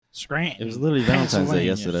Scranton. It was literally Valentine's Day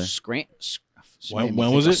yesterday. When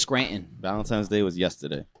was it? Scranton. Valentine's Day was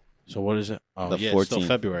yesterday. So what is it? Oh, The yeah, 14th. it's still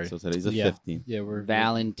February. So today's the Yeah. 15th. Yeah, we're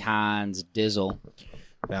Valentine's Dizzle.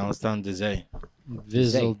 Valentine's Day.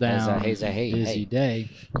 Vizzle down. Hey. Busy day.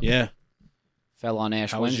 Yeah. Fell on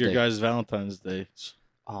Ash How was Wednesday. your guys' Valentine's Day?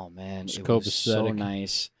 Oh, man. It's It was so copacetic.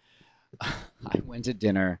 nice. I went to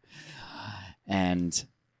dinner, and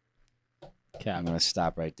I'm going to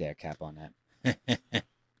stop right there. Cap on that.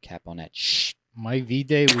 Cap on that. Shh. My V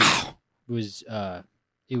day was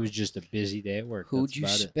it was just a busy day at work. Who'd That's you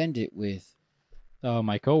about spend it with? it.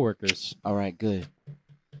 My coworkers. All right, good.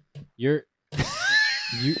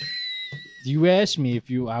 You asked me if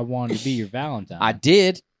I wanted to be your Valentine. I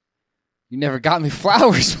did. You never got me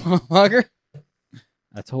flowers, motherfucker.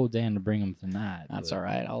 I told Dan to bring them tonight. That's but- all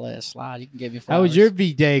right. I'll let it slide. You can give me flowers. How was your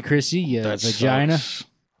V day, Chrissy? You That vagina. sucks.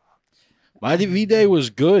 My V Day was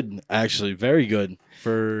good, actually, very good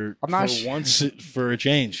for once for a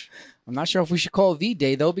change. I'm not sure if we should call it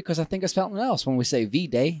V-Day, though, because I think it's something else when we say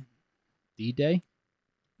V-Day. D day?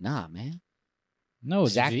 Nah, man. No,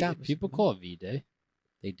 it's Exact V. opposite. People call it V day.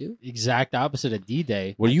 They do? Exact opposite of D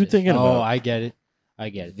day. What are you thinking Oh, about? I get it. I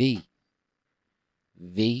get it.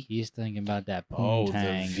 V. He's thinking about that Oh,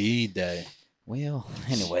 poontang. the V Day. Well,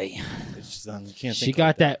 anyway. It's, you can't She think got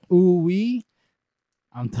like that ooh wee.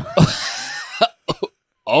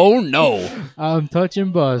 Oh, no. I'm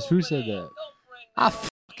touching buzz. Who said that? I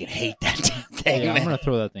fucking hate that damn thing, Yeah, I'm man. gonna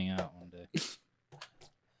throw that thing out one day.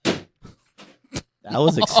 That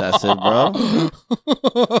was excessive, bro.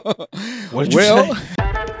 What did you say?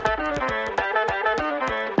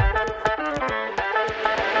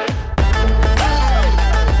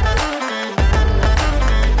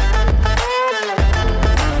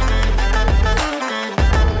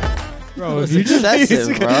 Bro, It was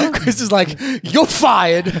excessive, bro. Chris is like, you're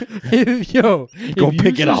fired. Yo, Go if you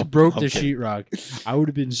pick it just up. broke the Okay. sheetrock, I would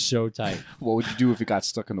have been so tight. What would you do if it got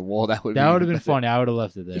stuck in the wall? That would That would have been funny. I would have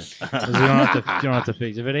left it there. 'Cause you don't have to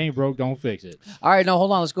fix it. If it ain't broke, don't fix it. All right, no,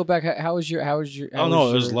 hold on. Let's go back. How was your? Oh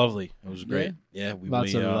no, it was lovely. It was great. Yeah,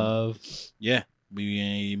 Lots of love. Yeah,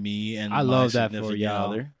 me and I my love that for significant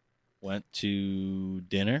y'all. other went to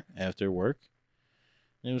dinner after work.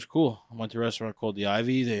 It was cool. I went to a restaurant called the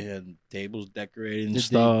Ivy. They had tables decorated and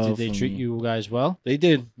stuff. Did they treat and you guys well? They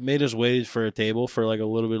did. Made us wait for a table for like a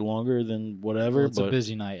little bit longer than whatever. Well, it's but a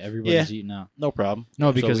busy night. Everybody's eating out. no problem.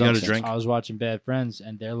 No, because we got I a drink. was watching Bad Friends,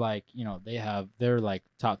 and they're like, they're like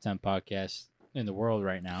top 10 podcasts in the world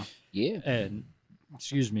right now. Yeah. And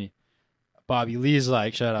excuse me, Bobby Lee's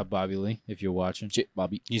like, shout out Bobby Lee if you're watching. Shit,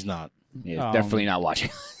 Bobby. He's not. Yeah, definitely not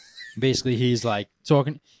watching. Basically, he's like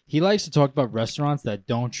talking. He likes to talk about restaurants that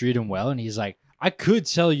don't treat him well, and he's like, I could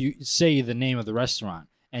say the name of the restaurant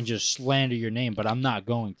and just slander your name, but I'm not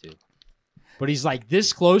going to. But he's like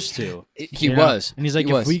this close to. He you know? was. And he's like,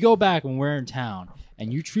 He if was. we go back when we're in town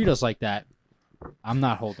and you treat us like that, I'm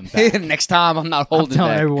not holding back. Next time, I'm not I'm holding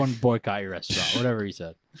telling back. everyone boycott your restaurant, whatever he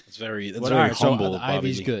said. That's very But all right, humble. So of Bobby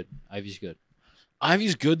Ivy's Lee. good. Ivy's good.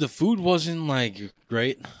 Ivy's good. The food wasn't like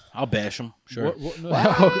great. I'll bash him. Sure.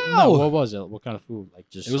 No, what was it? What kind of food? Like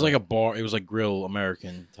just It was like a bar. It was like grill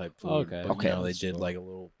American type food. Okay. But, Okay. they did like a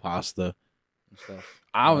little pasta and stuff.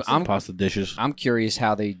 I'm pasta dishes. I'm curious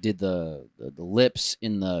how they did the lips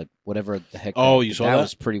in the whatever the heck. Oh, you saw that?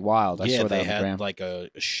 was pretty wild. I Yeah, saw that they on the had gram. like a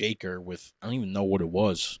shaker with I don't even know what it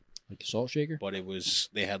was, like a salt shaker. but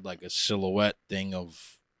they had like a silhouette thing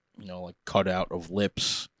of like cut out of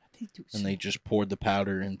lips, and they just poured the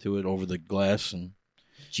powder into it over the glass and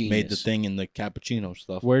made the thing in the cappuccino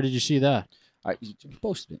stuff. Where did you see that? You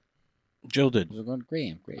posted it. Jill did. It was on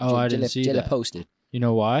Graham. Oh, I didn't see that. Posted. You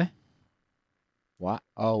know why? Why?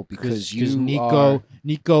 Oh, because Nico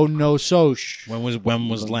no soch When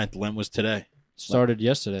was Lent? Lent was today. started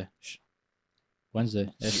yesterday.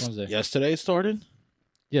 Wednesday. Ash Wednesday. Yesterday it started.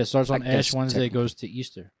 Yeah, it starts on I guess Ash Wednesday, technically. goes to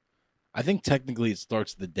Easter. I think technically it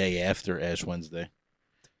starts the day after Ash Wednesday.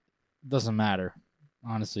 Doesn't matter,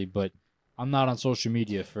 honestly, but I'm not on social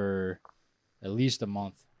media for at least a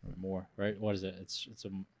month or more, right? What is it? It's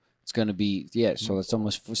It's gonna be So it's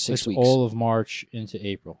almost for 6 it's weeks. all of March into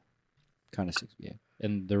April kind of 6. Yeah.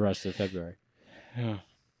 and the rest of February. Yeah.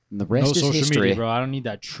 And the No rest is social history. media, bro. I don't need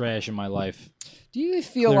that trash in my life. Do you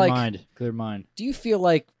feel Clear like? mind. Clear mind. Do you feel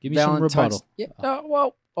like Give me some Valentine's? rebuttal. Yeah.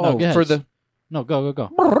 Well. No, Oh, go ahead. for the. No, go.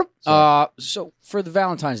 So for the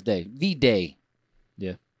Valentine's Day, V-Day.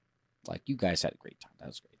 Yeah. Like you guys had a great time. That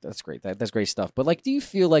was great. That's great. That's great stuff. But like, do you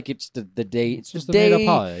feel like it's the day? It's Just the a made-up day.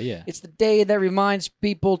 holiday, yeah. It's the day that reminds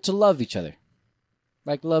people to love each other.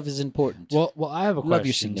 Like love is important. Well, I have a Love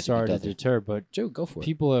your question. significant Sorry to other. deter, but Joe, go for it.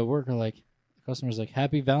 people at work are like, customers like,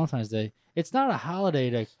 "Happy Valentine's Day." It's not a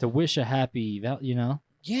holiday to wish a happy, Yeah.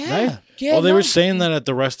 Right? Yeah. Well, they were saying that at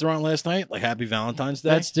the restaurant last night, like Happy Valentine's Day.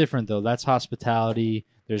 That's different though. That's hospitality.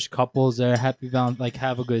 There's couples that are happy like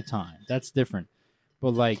have a good time. That's different.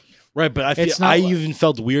 But like, right, but I even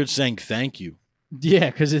felt weird saying thank you. Yeah,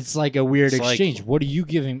 because it's like a weird It's exchange. like, what are you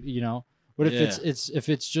giving? What if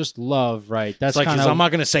it's just love, right? That's like, kind of. I'm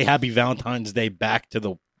not gonna say Happy Valentine's Day back to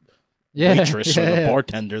the Yeah, waitress or the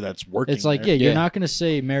bartender that's working. It's like, there. you're not gonna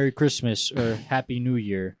say Merry Christmas or Happy New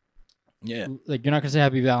Year. Yeah, like you're not gonna say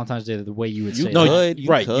Happy Valentine's Day the way you would say. You that. could.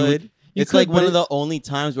 You It's could, like but one of the only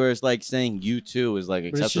times where it's like saying you too is like But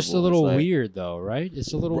acceptable. it's just a little like, weird, though, right?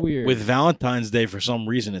 It's a little weird. with Valentine's Day, for some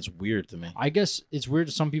reason, it's weird to me. I guess it's weird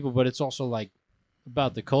to some people, but it's also like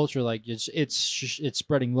about the culture. Like it's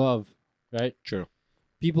spreading love, right? True.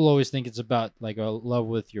 People always think it's about like a love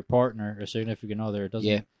with your partner or significant other. It doesn't.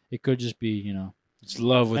 Yeah. It could just be, It's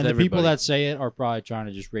love with and everybody. the people that say it are probably trying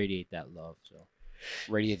to just radiate that love. So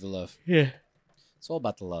Radiate the love. Yeah. It's all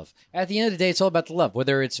about the love. At the end of the day, it's all about the love,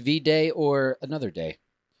 whether it's V-Day or another day.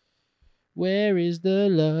 where is the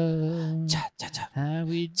love? How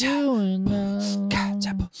we doing now? Dan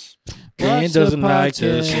What's doesn't the like to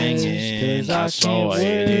podcast? sing it. 'Cause I saw can't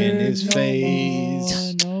it in wait his no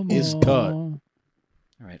face. more, no His more. cut. All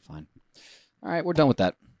right, fine. All right, we're done with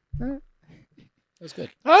that. That was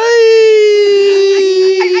good.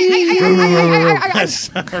 That's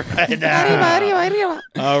all right now.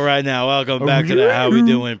 All right now, welcome back to the How We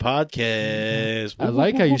Doing podcast. I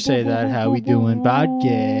like how you say that. How we doing,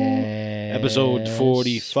 podcast? Episode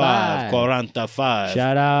 45, 45.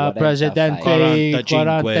 Shout out, 45. Presidente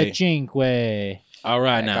 45. All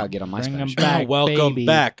right I now, gotta get on my Bring 'em Spanish. back, welcome baby.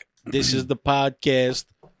 back. This is the podcast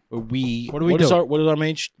where we. What do we is do?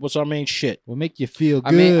 What's our main shit? We'll make you feel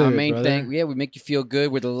Our good. main brother. thing, we make you feel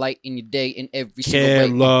good. We're the light in your day in every Care,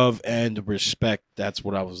 single way. love, and respect. That's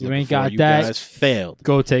what I was You looking ain't for. got You that? guys failed.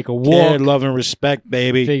 Go take a Care, walk. love, and respect,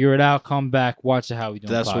 baby. Figure it out. Come back. Watch the How We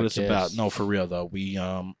Doing That's podcast. what it's about. No, for real though. We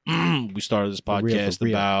we started this For real, podcast for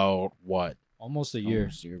real. about what? Almost a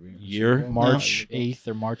year. Year? March 8th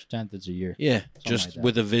or March 10th. It's a year. Yeah, just like that.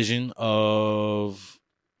 with a vision of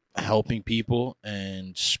helping people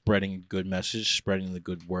and spreading a good message, spreading the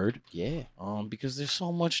good word. Yeah. Because there's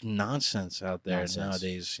so much nonsense out there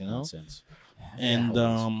nowadays, Nonsense. And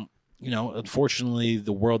unfortunately,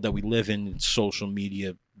 the world that we live in is social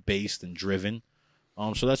media based and driven.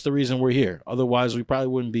 So that's the reason we're here. Otherwise, we probably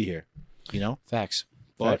wouldn't be here. Facts.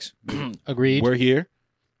 But Agreed. we're here.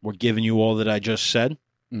 We're giving you all that I just said.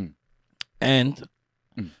 Mm. And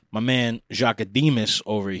Mm. my man Jacques Demas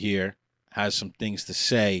over here has some things to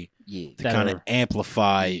say Yeah. to That kind of are-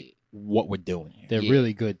 amplify what we're doing here. They're Yeah.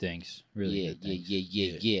 really good things. Really Yeah, good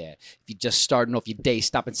yeah, things. yeah. If you're just starting off your day,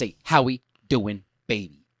 stop and say, "How we doing,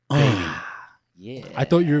 baby?" Yeah. I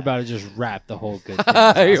thought you were about to just rap the whole good thing.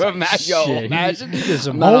 I was like, shit, imagine. he did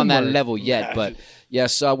some I'm not on that homework. level yet, but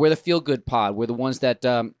yes, we're the Feel Good Pod. We're the ones that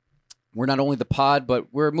we're not only the pod,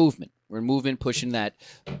 but we're a movement. We're a movement pushing that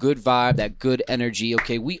good vibe, that good energy.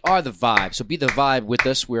 Okay, we are the vibe, so be the vibe with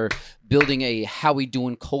us. We're building a How We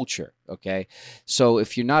Doing culture. Okay, so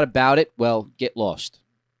if you're not about it, well, get lost.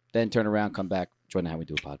 Then turn around, come back, join the How We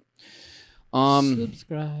Do Pod.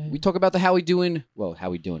 Subscribe. We talk about the how we doing. Well, how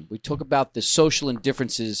we doing? We talk about the social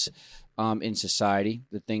indifferences in society,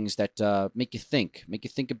 the things that make you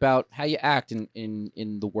think about how you act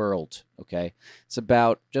in the world. Okay, it's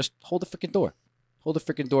about just hold the freaking door. Hold the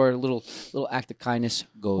freaking door. A little act of kindness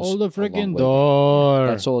goes. Hold the a long freaking way. door.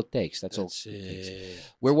 That's all it takes. That's all it takes.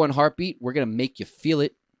 We're one heartbeat. We're gonna make you feel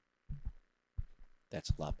it. That's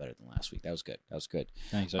a lot better than last week. That was good.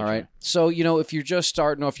 Thanks. All right. So, if you're just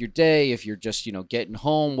starting off your day, if you're just, getting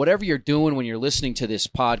home, whatever you're doing when you're listening to this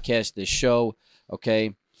podcast, this show,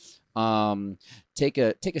 okay, take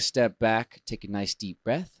a step back, take a nice deep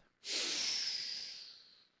breath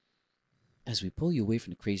as we pull you away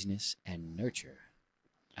from the craziness and nurture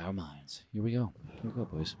our minds. Here we go.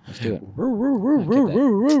 Boys. Let's do it.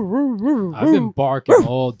 I've been barking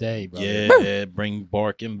all day, brother. Yeah, bring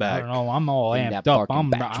barking I back. don't know. I'm all Bring amped that up. barking I'm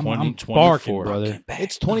back. barking, 2024. brother.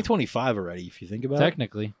 It's 2025 already, if you think about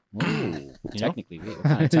Technically. Ooh, technically. What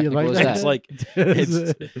kind of You technical like is that?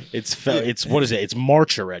 that? It's like it's what is it? It's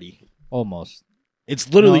March already. Almost.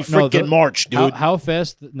 It's literally No, freaking March, dude. How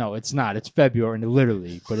fast? No, it's not. It's February,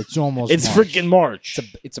 literally, but it's almost. It's March. freaking March.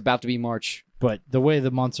 It's about to be March. But the way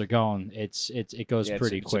the months are going, it goes Yeah,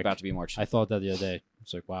 pretty it's quick. about to be March. I thought that the other day.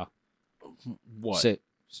 It's like, wow, What? Sit.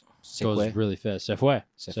 goes way. really fast. Se fue.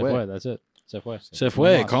 Se Se fue. fue. That's it. Se fue.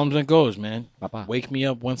 Safeway, it comes and goes, man. Papa. Wake me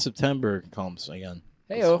up when September comes again.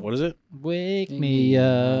 Heyo. What is it? Wake me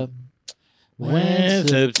up When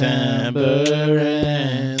September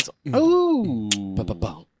ends. Ooh.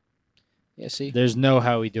 Yeah, see? There's no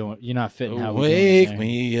how we doing. You're not fitting how we Wake doing.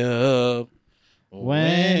 me up.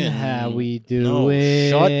 When how we do No, it.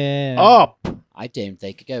 shut up. I didn't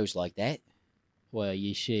think it goes like that. Well,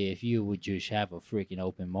 you see, if you would just have a freaking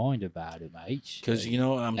open mind about it, mate. Because, you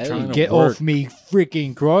know, I'm Hey, trying to Get work. off me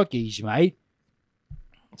freaking crockies, mate.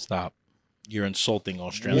 Stop. You're insulting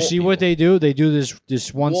Australian You see people. what they do? They do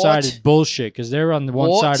this one-sided bullshit because they're on the one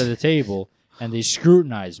What? side of the table and they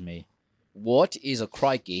scrutinize me. What is a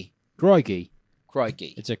crikey? Crikey.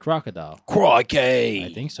 Crikey. It's a crocodile. Crikey.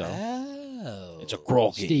 I think so. Oh. It's a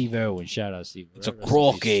croaky. Steve Irwin. Shout out, Steve. It's a Irwin.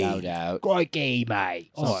 croaky. Shout out. Crikey, mate.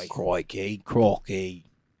 It's not crikey. Croaky.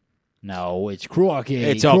 No, it's crocky.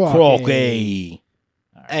 It's a croaky.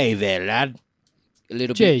 All right. Hey there, lad. A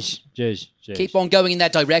little bit. Cheers. Keep on going in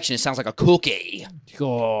that direction. It sounds like a cookie.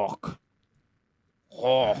 Cock.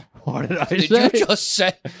 Oh. What did I Did say? you just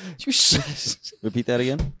say? You said. Repeat that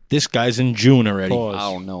again. This guy's in June already. Pause.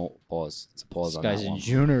 I don't know. Pause. It's a pause This on guy's that in one.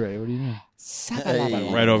 June already. What do you mean?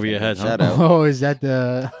 Hey. Right over your head, huh? Shout out. Oh, is that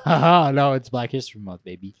the? No, it's Black History Month,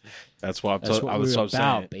 baby. That's what That's what I was we're saying.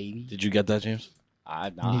 about, baby. Did you get that, James?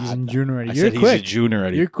 He's in June already. I You're said he's quick. in June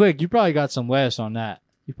already. You're quick. You probably got some laughs on that.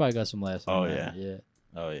 You probably got some laughs. Oh, on that. Yeah.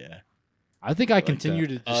 Oh, yeah. I think I like continue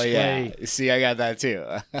to Oh display. yeah. See, I got that too.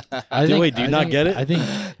 I think, Wait, do you not get it? I think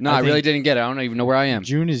No, I I really think didn't get it. I don't even know where I am.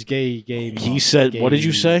 June is gay. He month. said- Gay- what did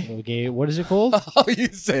you say? Gay. What is it called? Oh, you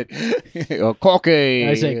said cocky.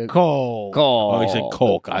 I said cold. Call. Oh, he said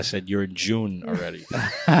Coke. I said you're in June already.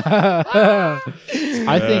 I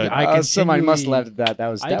think I can. somebody must have laughed at that. That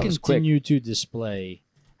was I quick. continue to display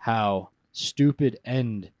how stupid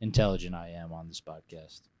and intelligent I am on this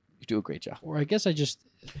podcast. You do a great job. Or I guess I just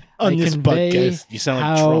On I this convey podcast, you sound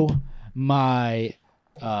like how Trump. my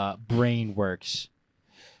brain works.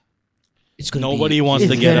 It's gonna Nobody wants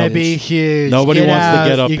It's to get gonna up. be huge. Nobody Get wants to out.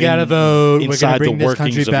 get up You gotta in- vote. We're inside gonna the bring this workings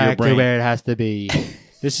country of your back to brain. where it has to be.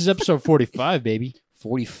 This is episode 45, baby.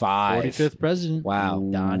 45. 45th president. Wow.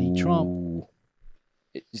 Donnie Trump.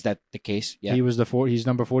 Is that the case? Yeah. He was he's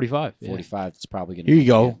number 45. Yeah. 45. It's probably gonna. Here you be,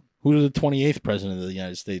 go. Who's the 28th president of the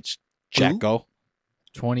United States? Jacko.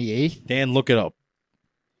 28th? Dan, look it up.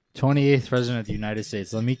 28th president of the United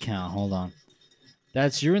States. Let me count. Hold on.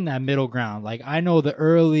 You're in that middle ground. Like, I know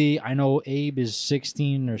I know Abe is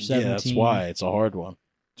 16 or 17. Yeah, that's why. It's a hard one.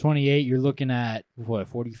 28, you're looking at, what,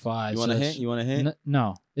 45? You So want a that's- hint? You want a hint?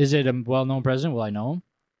 No. Is it a well-known president? Will I know him?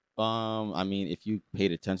 I mean, if you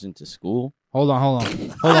paid attention to school, Hold on.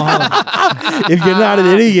 If you're not an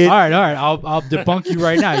idiot. All right. I'll debunk you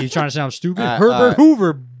right now. You trying to sound stupid? All right, Herbert all right.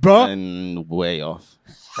 Hoover, bruh. and way off.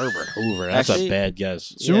 Herbert Hoover. That's Actually- a bad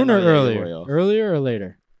guess. Sooner Yeah, or no, yeah, you're way earlier? off. Earlier or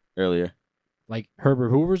later? Earlier. Like Herbert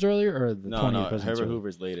Hoover's earlier or the 20th No, president's Herbert earlier?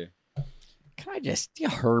 Hoover's later. Can I just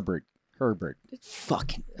Herbert? It's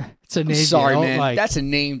fucking. It's a I'm name. you sorry, don't man. like. That's a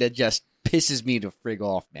name that just pisses me to frig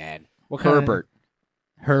off, man. What kind of-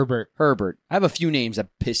 Herbert. Herbert. I have a few names that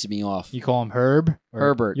piss me off. You call him Herb? Or-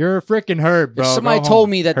 Herbert. You're a freaking Herb, bro. If somebody Go told home.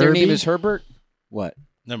 me that their name Herbie? is Herbert, what?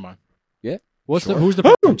 Never mind. Who's Sure. the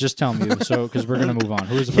president? Just tell me, so because we're gonna move on.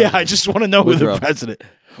 Who's the president? Yeah, I just want to know who the Woodrow. president.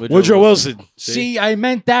 Woodrow Wilson. See, I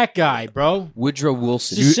meant that guy, bro. Woodrow It's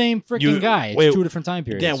Wilson. the same freaking guy. It's wait, two different time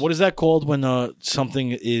periods. Dan, what is that called when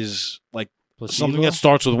something is like Placebo? something that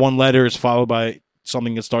starts with one letter is followed by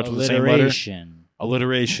something that starts with the same letter? Alliteration.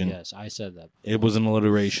 Alliteration. Yes, I said that. It was an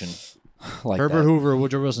alliteration. like Herbert that. Hoover,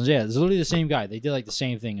 Woodrow Wilson. Yeah, it's literally the same guy. They did like the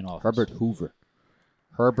same thing in office. Herbert Hoover.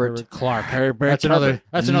 Herbert. Clark. Herbert. That's another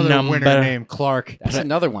Number- winner name, Clark. That's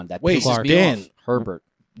another one that Wait, pisses me Dan. off. Herbert.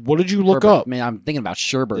 What did you look Herbert. up? Man, I'm thinking about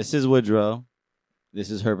Sherbert. This is Woodrow.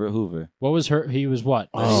 This is Herbert Hoover. What was her? He was what?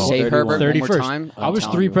 Oh, Say 31. Herbert one more 31st. time. I was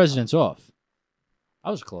I'm 3 telling you. presidents off.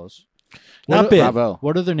 I was close. Not What- bad. Bravo.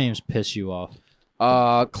 What other names piss you off?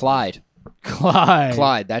 Clyde. Clyde.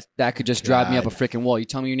 Clyde. That could just drive me up a freaking wall. You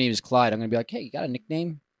tell me your name is Clyde, I'm gonna be like, hey, you got a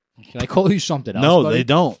nickname? Can I call you something else? No, buddy? they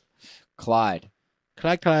don't. Clyde.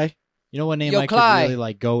 Clyde. You know what name Yo, I Clyde. could really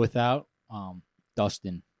like go without?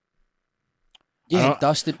 Dustin. Yeah,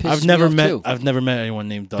 Dustin pisses I've never me off met. too. I've never met anyone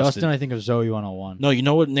named Dustin, Dustin. I think of Zoe 101. No, you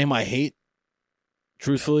know what name I hate?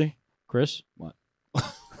 Truthfully, Chris? What?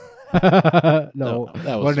 No.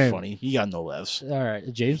 that What was name? funny. He got no laughs. All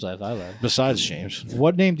right, James left. I left. Besides James,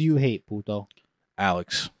 What name do you hate, puto?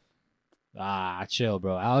 Alex. Ah, chill,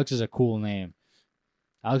 bro. Alex is a cool name.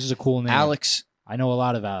 Alex is a cool name. Alex. I know a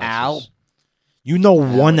lot of Alexes. Al. You know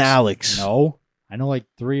one Alex. No. I know like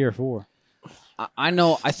 3 or 4. I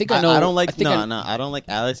know. I think I know. I don't like. I think I don't like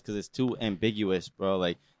Alex because it's too ambiguous, bro.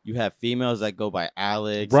 Like You have females that go by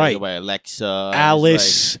Alex, Right. They go by Alexa,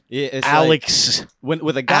 Alice, it's Alex. Like,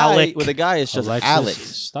 with a guy, it's just Alexis, Alex.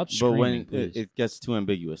 Stop But screaming, when please. it gets too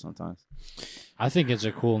ambiguous sometimes. I think it's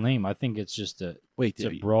a cool name. I think it's just Wait, it's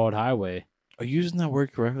a broad highway. are you using that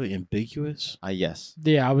word correctly? Ambiguous? Yes.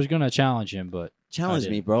 Yeah, I was gonna challenge him, but Challenge I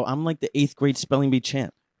me, didn't. bro. I'm like the 8th grade spelling bee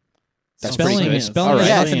champ. That's spelling pretty good. spelling All has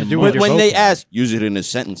right. nothing to do When with your When they vocab. ask, use it in a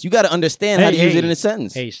sentence. You got to understand how to Hey, use hey. it in a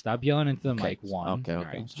sentence. Hey, stop yelling into the Okay. mic. One. Okay. All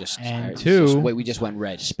right, just And all right, two- just- wait, we just went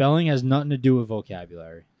red. Spelling has nothing to do with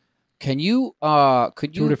vocabulary. Can you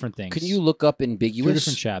could Two you different things. can you look up Two ambiguous?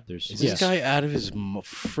 different chapters. Is Yes. this guy out of his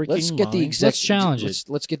freaking Let's get the mind? exact. Let's challenge it.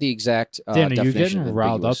 Let's get the exact. Dan, are you definition getting of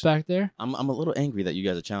riled up ambiguous. back there? I'm a little angry that you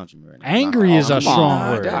guys are challenging me right now. Angry is a come strong on,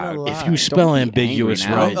 word. dog. If you spell Don't be ambiguous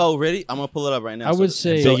angry now. right, Oh, ready? I'm gonna pull it up right now. I would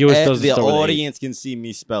say- Ambiguous so doesn't the start with an A. audience can see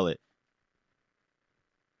me spell it.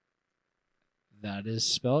 That is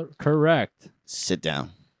spelled correct. Sit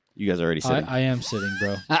down. You guys are already sitting. I am sitting,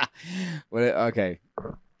 bro. Okay.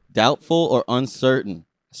 Doubtful or uncertain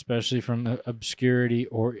Especially from obscurity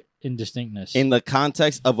or indistinctness. in the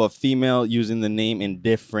context of a female using the name in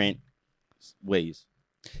different ways.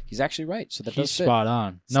 He's actually right. So that He's does fit. spot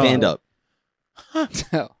on. Stand up.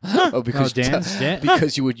 Oh, because Dan,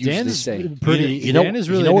 because you would usually Dan's say. pretty. You know- Dan is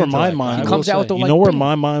you really know where into my that. mind- I He will comes out with say. the you like know where bing.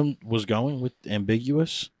 my mind was going with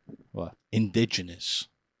ambiguous? What? Indigenous.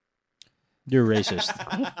 You're racist.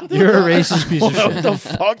 You're a racist piece of What shit. the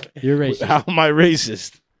fuck? You're racist. How am I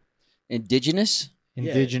racist? Indigenous?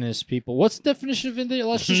 Indigenous people. What's the definition of indigenous?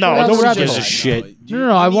 Let's just No, go down the nobody rabbit gives hole. a shit.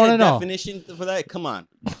 No, I You need wanna a know. definition for that. Come on.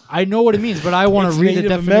 I know what it means, but I want It's to read the Native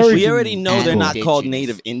definition. American. We already know they're not called Indigenous.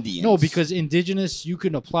 Native Indians. No, because indigenous, you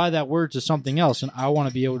can apply that word to something else, and I want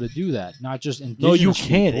to be able to do that, not just indigenous. No, you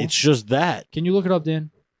can't. people. It's just that. Can you look it up,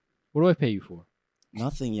 Dan? What do I pay you for?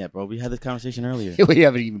 nothing yet, bro. We had this conversation earlier. We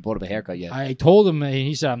haven't even bought up a haircut yet. I told him, and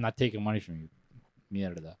he said, "I'm not taking money from you."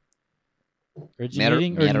 Mierda.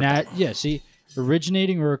 Originating or Mierda.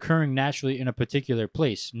 originating or occurring naturally in a particular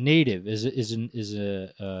place. Native is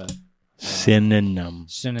a Synonym.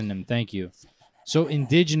 synonym. Thank you. So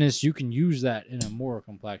indigenous, you can use that in a more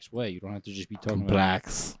complex way. You don't have to just be talking about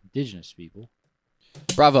Blacks. indigenous people.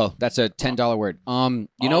 Bravo. That's a $10 word.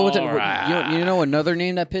 You know what? Alright. You know another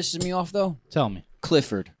name that pisses me off though? Tell me,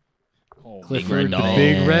 Clifford. Clifford, the dog.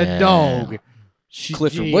 big red dog.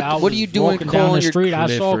 Clifford. Gee, What I are was you doing walking down calling the your street? I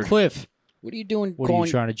saw Clifford? Cliff. What are you doing What are calling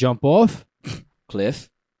you trying to jump off? Cliff?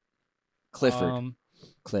 Clifford.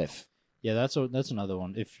 Cliff. Yeah, that's another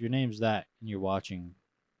one. If your name's that and you're watching,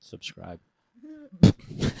 subscribe.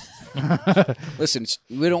 Listen,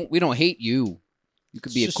 we don't hate you. You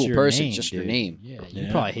could be a It's cool your person. name, It's just your dude. name. Yeah, you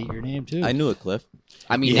Yeah. probably hate your name too. I knew it, Cliff.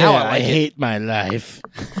 I mean, Yeah, now I like it. hate my life.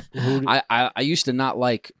 I used to not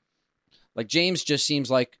like James. Just seems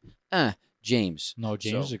like James. No,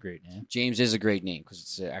 James So- is a great name. James is a great name because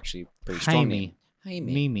it's actually a pretty strong name. Jaime.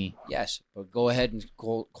 Jaime. Mimi. Yes, but go ahead and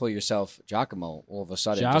call yourself Giacomo. All of a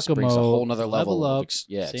sudden, it just brings a Giacomo, whole nother level up. of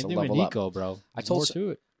yeah, Same it's a thing with level up. Nico, bro. I There's told more s- to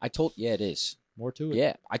it. Yeah, it is. More to it.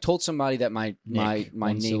 Yeah, I told somebody that my Nick, my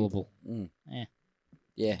one name. syllable.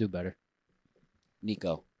 Yeah, Do better.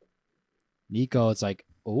 Nico. Nico, it's like,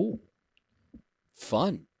 oh,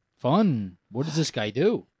 Fun. fun. What does this guy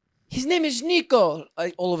do? His name is Nico.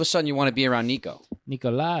 All of a sudden, you want to be around Nico.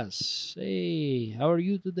 Nicolas. Hey, how are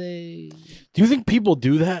you today? Do you think people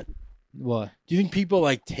do that? What? Do you think people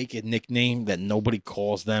like take a nickname that nobody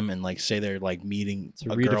calls them and like say they're like meeting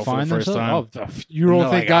To a girl for redefine the first themselves? time? Oh, you don't And they're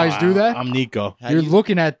think like, guys do that? I'm Nico. How You're do you-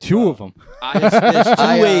 looking at two of them. There's two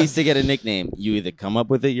I, ways to get a nickname. You either come up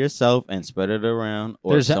with it yourself and spread it around,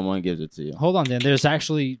 or There's a- someone gives it to you. Hold on, Dan. There's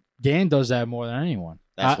actually Dan does that more than anyone.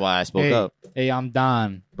 That's why I spoke hey, up. Hey, I'm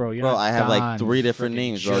Don, bro. You're Bro, not I have Don, like 3 different freaking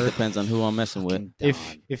names, bro. It jerk. depends on who I'm messing with.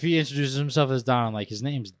 If he introduces himself as Don, I'm like, his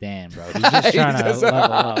name's Dan, bro. He's just trying to does- level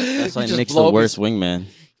up. That's why just Nick's blow the up worst wingman.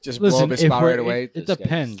 Just blow Listen, up his if spot we're- right away. it This guy-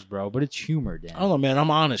 depends, bro. But it's humor, Dan. I don't know, man.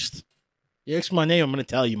 I'm honest. You ask my name, I'm gonna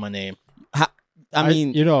tell you my name. I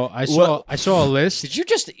mean, you know, I saw a list. Did you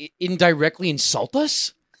just indirectly insult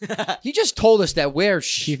us? You just told us that we're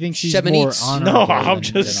She thinks she's seven more eats. honorable. No, than- I'm than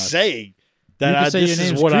just us. saying You that can say this your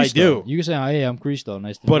is name's what I Cristo. do. You can say, "Hey, I'm Cristo.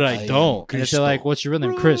 Nice to But meet I you." don't. And if they're like, "What's your real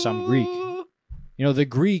name?" Chris. I'm Greek. You know, the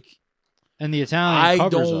Greek and the Italian I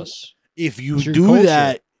covers don't- us. If you It's your do culture.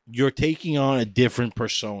 that, you're taking on a different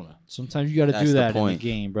persona. Sometimes you got to That's do the that in the point.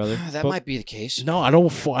 game, brother. That But might be the case. No, I don't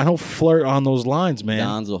flirt on those lines, man.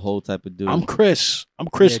 Don's a whole type of dude. I'm Chris. I'm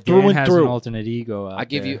Chris yeah, through Dan and has through. an alternate ego. I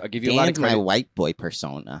give there. you a lot of Dan's my credit. white boy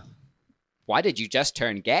persona. Why did you just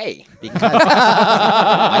turn gay? Because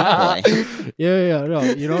white boy. Yeah. No,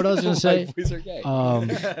 you know what I was gonna say? Boys are gay.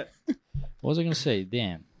 What was I gonna say?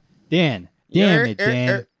 Dan. Damn it,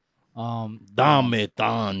 Dan. Dame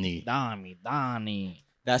Donnie. Donnie.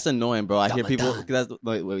 That's annoying, bro. I hear Dama people Don. that's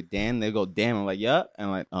like Dan. They go damn. I'm like, yeah, and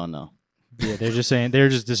I'm like, oh no. Yeah, they're just saying they're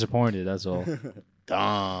just disappointed. That's all.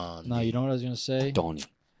 Donnie. No, you know what I was gonna say? Donnie.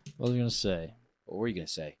 What was I gonna say? What were you gonna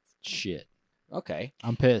say? Shit. Okay.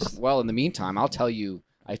 I'm pissed. Well, in the meantime, I'll tell you.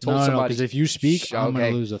 I told No, somebody. because if you speak, I'm Okay.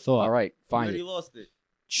 gonna lose a thought. All right, fine. Already lost it.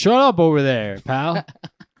 Shut up over there, pal.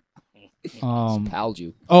 Palled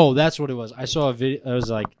you. Oh, that's what it was. I saw a video. It was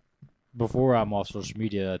like before I'm off social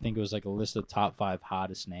media. I think it was like a list of top 5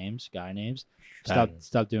 hottest names, guy names.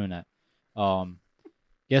 Stop doing that.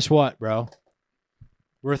 Guess what, bro?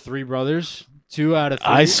 We're 3 brothers. 2 out of 3.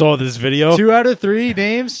 I saw this video. 2 out of 3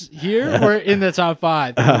 names here were in the top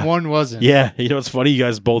 5. And 1 wasn't. Yeah, you know what's funny? You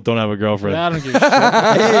guys both don't have a girlfriend. But I don't give a shit.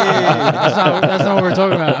 That's not what we're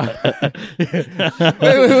talking about.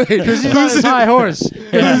 Wait. Because he's on his high horse.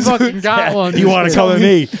 He fucking got one. You want to come at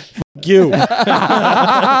me? Fuck you. Tell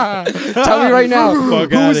me right now.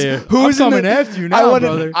 Fuck out of here. Who's coming after you now,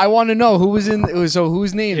 brother? I want to know who was in. So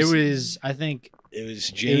whose names? It was, I think, It was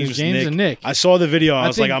it James, was James and Nick. I saw the video. I I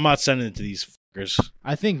was like, think- I'm not sending it to these fuckers.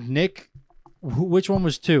 I think Nick. Which one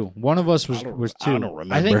was 2? One of us was 2. I don't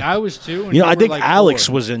remember. I think I was 2. And You know, you I were think like Alex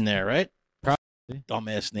 4. was in there, right? Probably.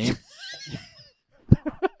 Dumbass name.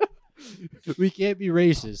 We can't be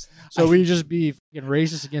racist, so we just be fucking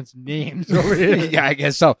racist against names over here. Yeah, I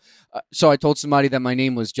guess so. So I told somebody that my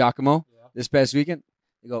name was Giacomo this past weekend.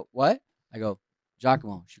 They go, "What?" I go,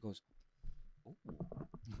 "Giacomo." She goes,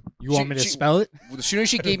 You want me to She- spell it? well, as soon as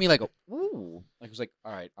she gave me like a ooh, I was like,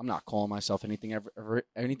 all right, I'm not calling myself anything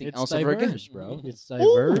anything It's else ever again. diverse, bro. It's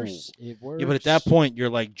diverse. It works. Yeah, but at that point, you're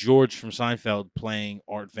like George from Seinfeld playing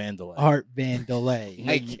Art Vandelay. Art Vandelay.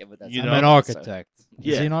 I can't, but that's You I'm know, an architect.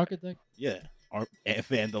 Yeah. Is he an architect? Yeah, Art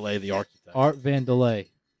Vandelay, the architect. Art Vandelay.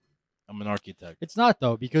 I'm an architect. It's not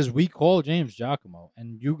though, because we call James Giacomo,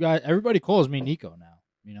 and you guys, everybody calls me Nico now.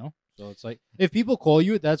 You know, so it's like if people call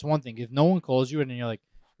you, that's one thing. If no one calls you, and then you're like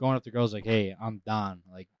going up to girls like, "Hey, I'm Don,"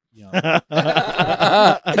 like, you know,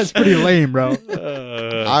 that's pretty lame, bro.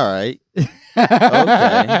 All right.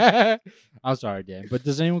 Okay. I'm sorry, Dan, but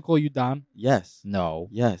does anyone call you Don? Yes. No,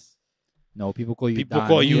 Yes. no. People call you. People Donnie.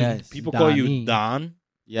 call you. Yes. People call you Donnie. Don.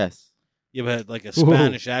 Yes. Yeah, but like a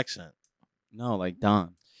Spanish accent. No, like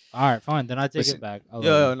Don. All right, fine. Then I take Listen, it back. I Yo, love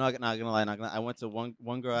yo, it. not gonna lie, not gonna. I went to one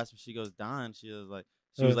girl asked me. She goes Don. She was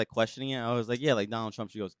Uh. like questioning it. I was like, yeah, like Donald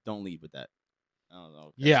Trump. She goes, don't lead with that. I don't know.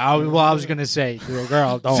 Okay. Yeah, I was gonna say to a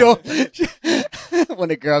girl, don't. So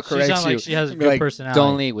when a girl she corrects sounds you, like she has a you'd good be like, personality,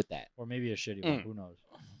 don't lead with that. or maybe a shitty Mm. one. Who knows?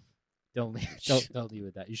 Don't lead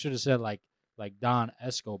with that. You should have said like Don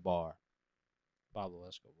Escobar, Pablo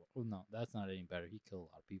Escobar. Oh no, that's not any better. He killed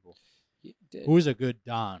a lot of people. You did. Who's a good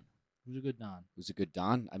Don? Who's a good Don? Who's a good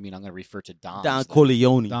Don? I mean, I'm going to refer to Don. Don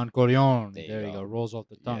Corleone. Don Corleone. There you There you go. go. Rolls off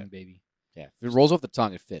the tongue, Yeah. baby. Yeah, if it rolls off the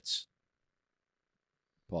tongue, it fits.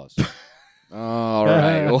 Pause. All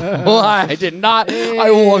right. Well, I did not.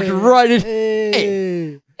 I walked right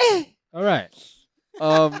in. All right.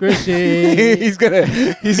 Chrissy. he's gonna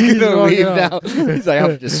He's leave walking now. out. He's like,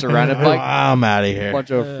 I'm just surrounded by I'm out of a here. bunch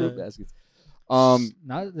of fruit baskets. Not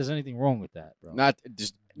that there's anything wrong with that, bro. Not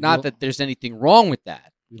that there's anything wrong with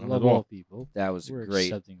that. We Not love at all. all people. That was We're a great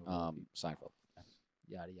accepting of all people. Seinfeld.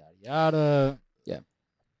 Yada yada yada.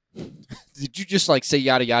 Did you just like say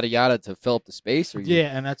yada yada yada to fill up the space? Or you,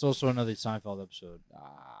 Yeah, and that's also another Seinfeld episode.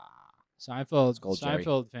 called Jerry.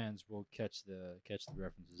 Seinfeld fans will catch the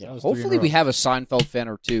references. Yeah, That was 3 in a hopefully we row. have a Seinfeld fan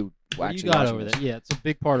or two. What do you actually got watching over this. there? Yeah, it's a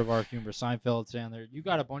big part of our humor. Seinfeld, Sandler. You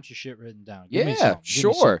got a bunch of shit written down. Give me Yeah, some. Give me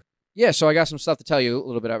some. sure. Yeah, so I got some stuff to tell you a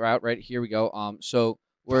little bit about. Right here we go. So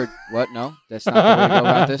we're what? No, that's not the way to go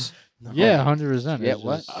about this. No. Yeah, 100%. Yeah, It's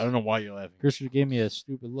what? just- I don't know why you're laughing. Christopher gave me a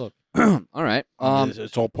stupid look. All right. I mean,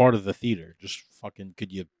 it's all part of the theater. Just fucking,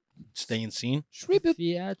 could you stay in scene?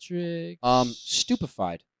 Theatrics.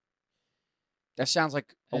 Stupefied. That sounds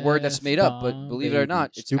like a word that's made up, but F-bomb, believe it or baby.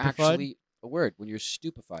 not, it's Stupefied? actually a word when you're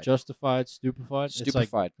stupefied. Justified, stupefied.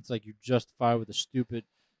 Stupefied. It's like you justify with a stupid.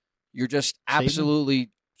 You're just Statement? absolutely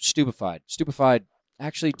stupefied. Stupefied.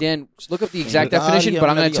 Actually, Dan, look up the exact Wingardium definition, but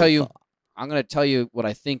I'm going to tell you. Leviosa. I'm going to tell you what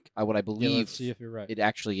I think, what I Yeah, believe let's see if you're right. it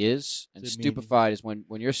actually is. And Does it mean- stupefied is when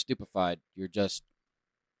you're stupefied, you're just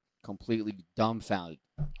completely dumbfounded.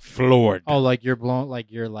 Floored. Oh, like you're blown. Like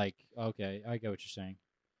you're like. Okay, I get what you're saying.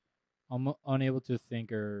 I'm unable to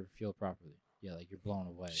think or feel properly. Yeah, like you're blown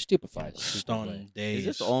away. Stupefied. Stupid way. Stunned days. Is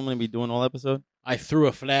this all I'm gonna be doing all episode? I threw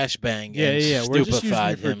a flashbang Yeah, and yeah. We're just using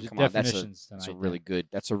stupefied it for him. Come on, definitions That's tonight. a really good.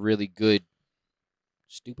 That's a really good.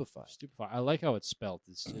 Stupefied. Stupefied. I like how it's spelled.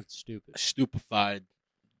 It's stupid. Stupefied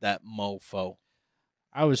that mofo.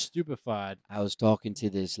 I was stupefied I was talking to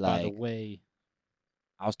this by the like way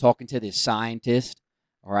I was talking to this scientist.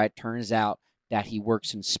 All right, turns out that he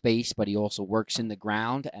works in space, but he also works in the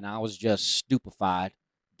ground, and I was just stupefied.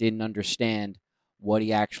 Didn't understand what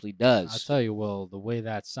he actually does. I'll tell you, well, the way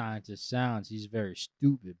that scientist sounds, he's very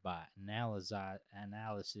stupid by analysis and the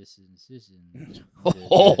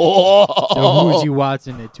whoozy watts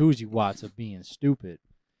and the toozy watts of being stupid.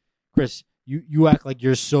 Chris, you act like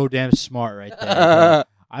you're so damn smart right there.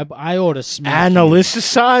 I ought to smack Analysis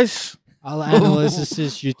size? I'll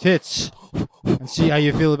analysis your tits and see how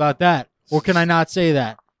you feel about that. Or can I not say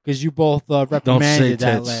that? Because you both reprimanded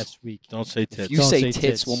that tits. last week. Don't say tits. You Don't say say tits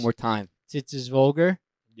tits. one more time. Tits is vulgar.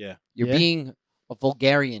 Yeah. You're Yeah? being a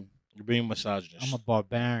vulgarian. You're being misogynist. I'm a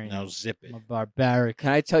barbarian. Now zip it. I'm a barbaric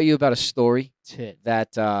Can I tell you about a story tit.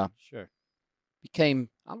 that Sure. became?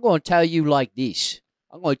 I'm going to tell you like this.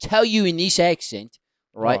 I'm going to tell you in this accent,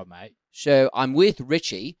 all right? All right, mate. So I'm with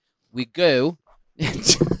Richie. We go.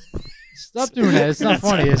 Stop doing that. It's not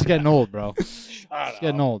funny. It's getting old, bro. It's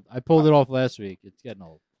getting old. I pulled it off last week. It's getting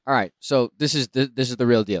old. All right. So this is the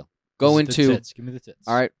real deal. This Go is the into tits. Give me the tits.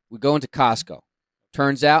 all right. We go into Costco.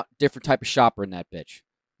 Turns out different type of shopper in that bitch.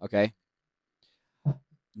 Okay.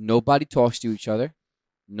 Nobody talks to each other.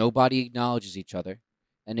 Nobody acknowledges each other.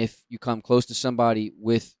 And if you come close to somebody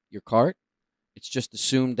with your cart, it's just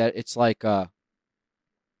assumed that it's like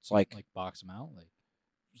Like box them out. Like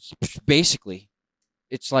basically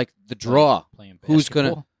it's like the draw. playing Who's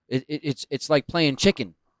gonna- basketball? It's like playing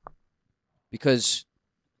chicken because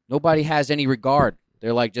nobody has any regard.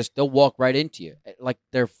 They're like they'll walk right into you like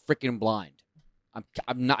they're freaking blind. I'm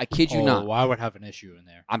not. I kid you not. Oh, I would have an issue in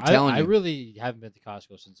there. I'm telling I you. really haven't been to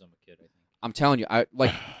Costco since I'm a kid. I think. I'm telling you.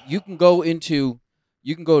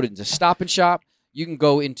 You can go to Stop and Shop. You can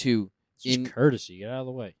go into It's just courtesy. Get out of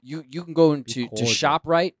the way. you can go into cordial.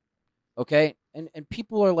 ShopRite, okay, and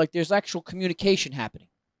people are like there's actual communication happening,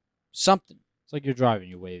 something. It's like you're driving.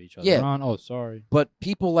 You wave each other Yeah. on. Oh, sorry. But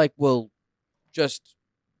people will just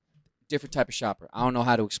different type of shopper. I don't know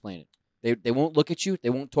how to explain it. They won't look at you. They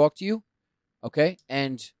won't talk to you. Okay,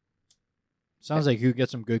 and Sounds like you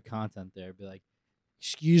get some good content there. Be like,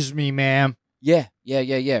 excuse me, ma'am. yeah.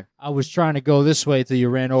 I was trying to go this way till you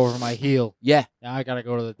ran over my heel. Yeah, Now I gotta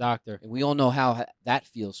go to the doctor. and we all know how that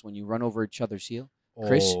feels when you run over each other's heel.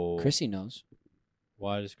 Chris, Oh. Chrissy knows.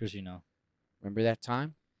 Why does Chrissy know? Remember that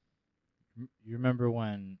time? You remember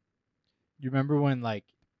when? Like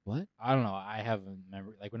What? I don't know. I have a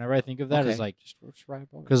memory. Like whenever I think of that, it's Okay. like Just right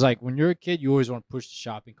above it. because like when you're a kid, you always want to push the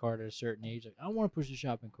shopping cart at a certain age. Like I don't want to push the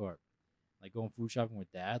shopping cart. Like going food shopping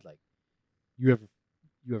with dad. Like you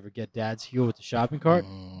ever get dad's heel with the shopping cart?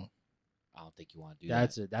 I don't think you want to do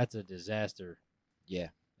that. That's a disaster. Yeah,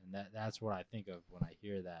 And that's what I think of when I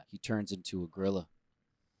hear that. he turns into a gorilla.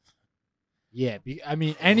 Yeah, I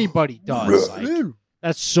mean anybody does. Like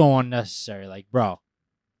that's so unnecessary. Like, bro,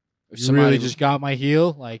 If you somebody- really just got my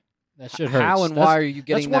heel. Like that shit hurts. How and That's- why are you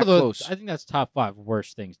getting that's that one of the, close? I think that's top 5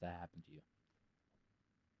 worst things to happen to you.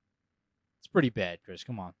 It's pretty bad, Chris.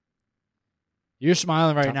 Come on. You're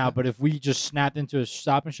smiling right Top now, 5. but if we just snapped into a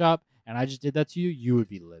Stop and Shop and I just did that to you, you would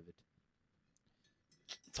be livid.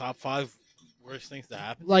 Top 5 worst things to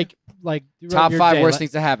happen. Like Top your 5 day, worst like-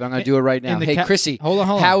 things to happen. I'm gonna do it right now. in the Hey, Chrissy, Hold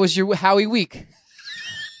on. how was your Howie week?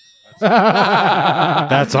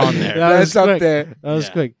 That's on there. That was quick. there. That was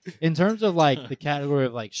Yeah. quick. In terms of like the category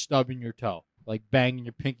of like stubbing your toe, like banging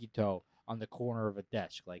your pinky toe on the corner of a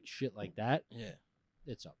desk, like shit like that, Yeah.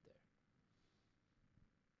 it's up there.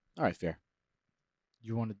 All right, fair.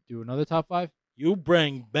 You want to do another top 5? You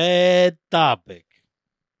bring bad topic.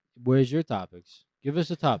 Where's your topics? Give us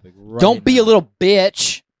a topic. Right Don't be now. a little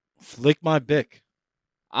bitch. Flick my bick.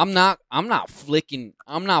 I'm not flicking.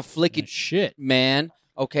 I'm not flicking, shit. man.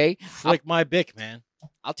 Okay. Flick my bick, man.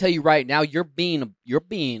 I'll tell you right now. You're being a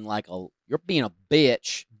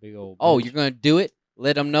bitch. Big old. Oh, bitch. you're gonna do it.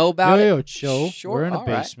 Let them know about it. Yo, chill. Sure, We're in a all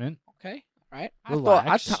right. basement. Okay. All right.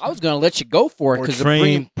 Relax. I was gonna let you go for it We're because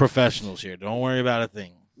trained professionals here. Don't worry about a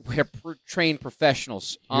thing. we're trained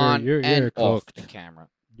professionals on You're and off cooked. the camera.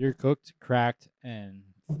 You're cooked, cracked, and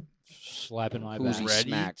slapping my Who's back. he? Ready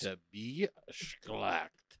smacked. to be schlacked.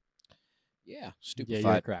 Yeah, Yeah, you're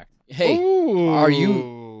stupefied. cracked. Hey, are you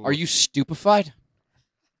Ooh. stupefied?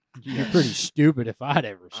 You're pretty stupid if I'd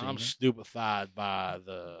ever seen I'm it. stupefied by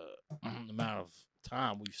the amount of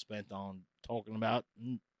time we've spent on talking about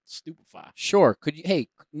stupefy. Sure. Could you? Hey,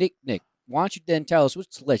 Nick, why don't you then tell us?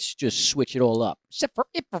 Let's just switch it all up.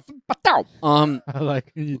 I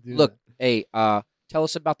like when you do Look, that. hey, tell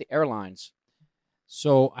us about the airlines.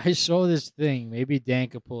 So I saw this thing. Maybe Dan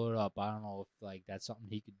could pull it up. I don't know if like that's something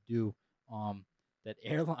he could do. That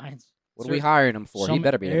airlines What are we hiring him for? He Some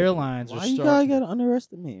better be airlines are Why you starting. gotta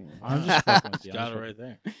underestimate me? I'm just fucking with you. Got it right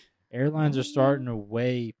there. Airlines are starting to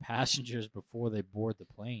weigh passengers before they board the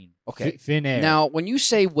plane. Okay. Finnair. Now, when you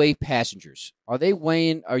say weigh passengers, are they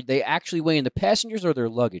actually weighing the passengers or their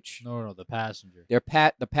luggage? No, the passenger. They're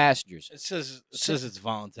the passengers. It says it's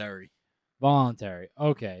voluntary. Voluntary.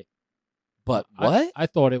 Okay. But what? I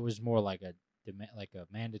thought it was more like a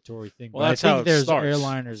mandatory thing. Well, but that's I how think it there's starts.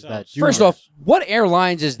 airliners that do First that. off, what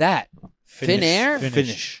airlines is that? Finnair?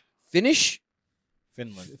 Finish. Finnish?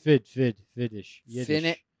 Finland. Finnish.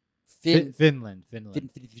 Finland.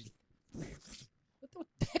 What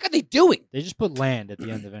the heck are they doing? They just put land at the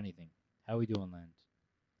end of anything. How are we doing land?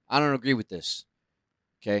 I don't agree with this.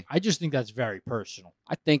 Okay. I just think that's very personal.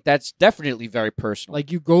 I think that's definitely very personal.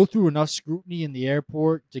 Like, you go through enough scrutiny in the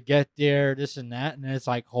airport to get there, this and that, and then it's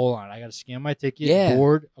like, hold on, I got to scan my ticket,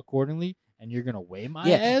 board accordingly, and you're going to weigh my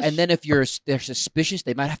ass? And then if they're suspicious,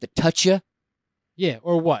 they might have to touch you. Yeah,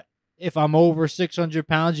 or what? If I'm over 600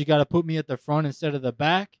 pounds, you got to put me at the front instead of the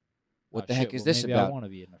back? What the heck is this maybe about? I want to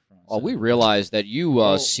be in the front. Oh, we realize that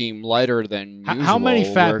you seem lighter than usual. How many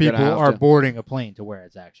fat We're people gonna have are to- boarding a plane to where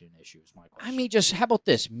it's actually an issue is my question. I mean, just how about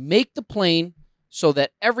this? Make the plane so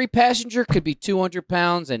that every passenger could be 200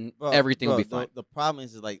 pounds and everything will be fine. The problem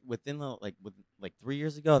is like within 3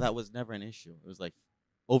 years ago, that was never an issue. It was like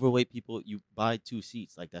overweight people, you buy 2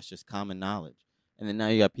 seats, like that's just common knowledge. And then now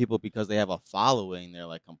you got people because they have a following, they're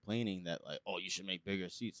like complaining that like, oh, you should make bigger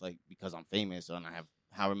seats, like because I'm famous and I have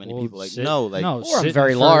however many people. Like or I'm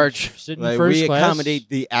very large. Like, we class. accommodate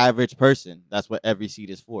the average person. That's what every seat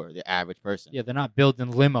is for. The average person. Yeah, they're not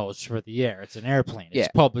building limos for the air. It's an airplane. It's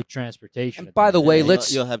public transportation. And by the way,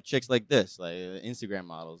 you'll have chicks like this, like Instagram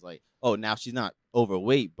models, like, oh, now she's not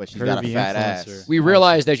overweight, but she's got a Curvy fat influencer. ass. We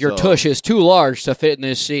realize that your So- tush is too large to fit in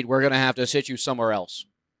this seat. We're going to have to sit you somewhere else.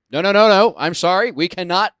 No. I'm sorry. We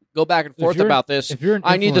cannot go back and forth about this. If you're an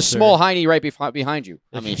I need the influencer- small hiney right behind you.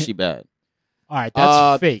 I mean, she bad. All right,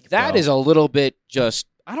 that's fake. That bro. is a little bit just.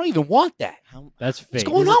 I don't even want that. That's fake. What's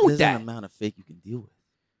going on with There's that? an amount of fake you can deal with.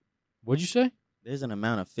 What'd you say? There's an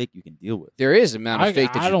amount of fake you can deal with. There is an amount of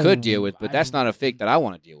fake that I you could don't- deal with, but that's not a fake that I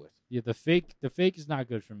want to deal with. Yeah, the fake is not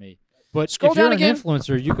good for me. But Scroll if you're down an again.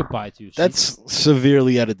 influencer, you could buy 2 seats. That's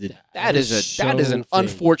severely edited. That is an fake.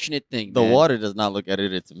 unfortunate thing. The man. water does not look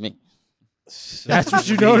edited to me. That's what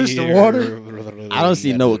you noticed, the water? I don't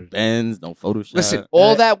see no bends, no Photoshop. Listen,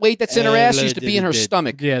 all that weight that's in her ass used to be in her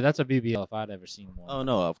stomach. Yeah, that's a BBL if I'd ever seen one. Oh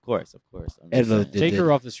no, of course. I'm just Edited. saying. Take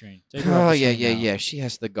her off the screen. Take her Oh off the yeah, screen now. She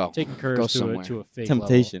has to go. Taking Go curves somewhere. to a fake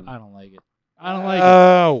Temptation. level. I don't like it. I don't like it.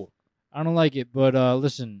 Oh. I don't like it. But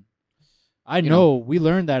listen, I You know we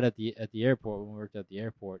learned that at the airport when we worked at the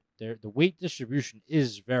airport. The weight distribution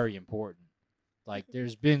is very important. Like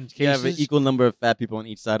there's been You have cases. an equal number of fat people on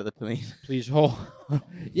each side of the plane. Please hold.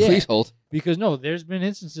 Yeah, Please hold. because no, there's been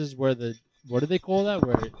instances where what do they call that?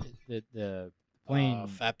 Where the plane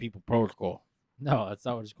Fat people protocol. No, that's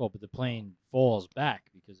not what it's called. But the plane falls back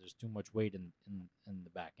because there's too much weight in the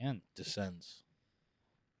back end. Descends.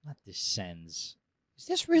 Not descends. Is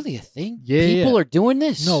this really a thing? Yeah, People yeah. are doing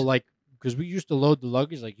this. No, like because we used to load the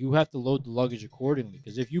luggage. Like you have to load the luggage accordingly.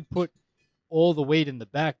 Because if you put all the weight in the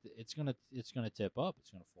back, it's gonna tip up. It's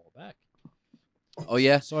gonna fall back. Oh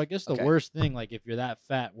yeah. So I guess the Okay. worst thing, like if you're that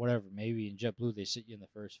fat, whatever, maybe in JetBlue they sit you in the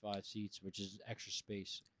first 5 seats, which is extra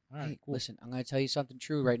space. All right, Hey, cool. listen, I'm going to tell you something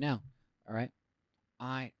true right now. All right,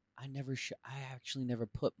 I actually never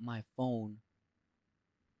put my phone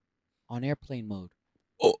on airplane mode.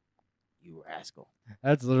 You rascal.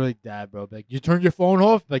 That's literally Dad, bro. Like you turn your phone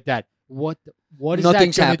off, like that. What is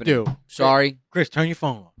Nothing's that gonna happening. do? Sorry. Chris, turn your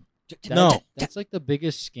phone off. That- that's like the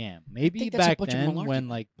biggest scam. Maybe think that's a back bunch of then malarkey. when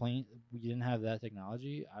like we didn't have that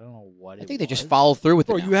technology. I don't know what. I it think they just was. follow through with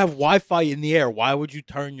Bro, it. you now. have Wi-Fi in the air. Why would you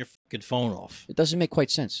turn your fucking phone off? It doesn't make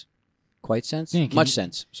quite sense. Quite sense? Dan, can Much you-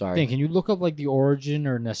 sense. Sorry. Dan, can you look up like the origin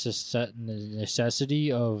or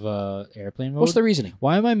necessity of airplane mode? What's the reasoning?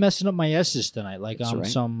 Why am I messing up my S's tonight? Like That's I'm all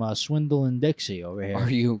right. some Swindle and Dixie over here. Are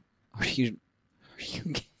you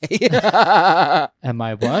gay? Am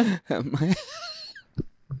I what? Am I-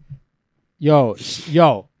 Yo,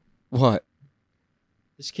 What?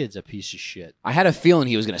 this kid's a piece of shit. I had a feeling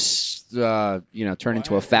he was going to turn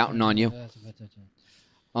into a fountain on you.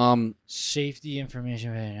 Safety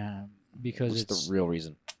information because What's it's the real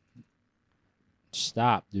reason?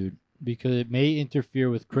 stop, dude. Because it may interfere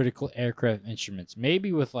with critical aircraft instruments,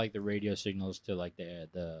 maybe with like the radio signals to like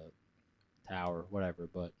the tower, whatever,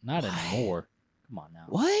 but not anymore. Come on now.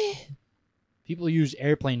 What? People use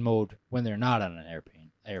airplane mode when they're not on an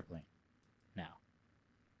airplane. Now,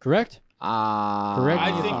 correct? Correct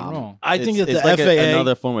me if I'm wrong. I think that it's the like FAA.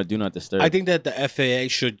 another form of do not disturb. I think that the FAA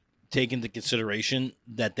should take into consideration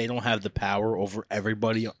that they don't have the power over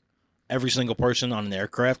everybody, every single person on an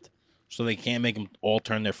aircraft, so they can't make them all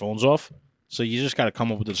turn their phones off. So you just got to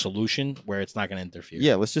come up with a solution where it's not going to interfere.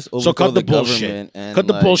 Yeah, let's just so cut the bullshit. And cut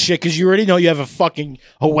the bullshit because you already know you have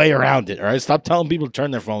a way around it. All right, stop telling people to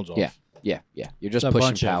turn their phones off. Yeah. You're just It's a pushing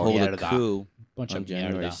bunch of power. Hold Yeah, a coup Bunch on of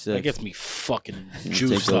January mierda. 6th. That gets me fucking Take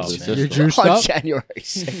juiced over up, the man. system. You're juiced On up. January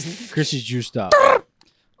 6th. Chris is juiced up.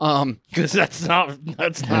 Because that's not Oh,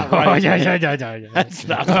 right. yeah. That's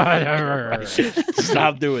not right.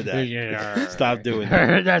 Stop doing that. Stop doing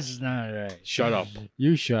that. That's not right. Shut up.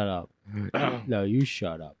 You shut up. No, you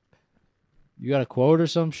shut up. You got a quote or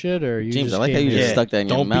some shit, or you James, just I like how came you here- just stuck that in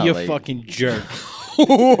your Don't mouth. be a like, fucking jerk.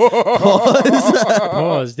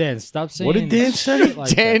 Pause, Dan. Stop saying. What did Dan say? shit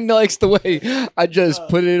like Dan likes the way I just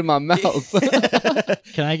put it in my mouth. that.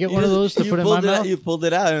 Can I get one of those to you put in my pulled it out- mouth? You pulled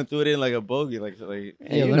it out and threw it in like a bogey. Like Yeah,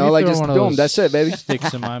 you let know, me like throw just one of boom. those That's it, baby.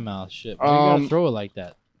 Sticks in my mouth. Shit. Why you gotta throw it like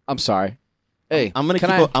that? I'm sorry. Hey, I'm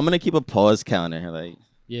gonna keep a pause counter here. Like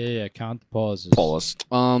Yeah. Count the pauses. pause.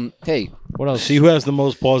 Hey, What else? See who has the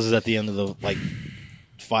most pauses at the end of the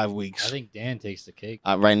 5 weeks. I think Dan takes the cake.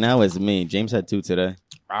 right now it's me. James had 2 today.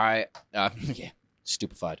 yeah,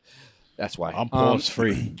 stupefied. That's why. I'm pause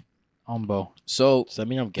free. Umbo. So, Does that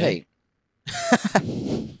mean I'm gay?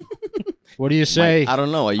 hey, What do you say? I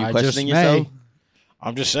don't know. Are you I questioning just may. yourself?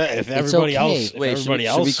 I'm just saying. If It's everybody okay. else, if Wait, everybody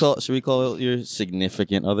should we else, should we call your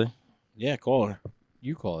significant other? yeah, call her.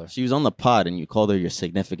 You call her. She was on the pod and you called her your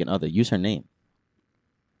significant other. Use her name.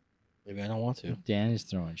 Maybe I don't want to. Dan is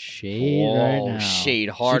throwing shade right now. shade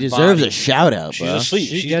hard. she deserves body. a shout out, She's bro. asleep.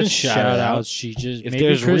 She She's gets been shouted out. outs. She just If maybe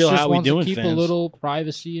there's Chris real just How We wants to Doing keep a fans- little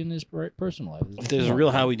privacy in his personal life. If there's a real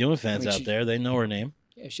How We Doing fans I mean, out there, they know her name.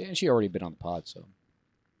 Yeah, she already been on the pod, so.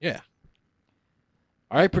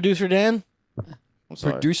 All right, producer Dan. I'm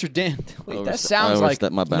sorry. Producer Dan. Wait, I that sounds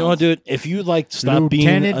overstepped like my You know bounds. what, dude? If you stop Lieutenant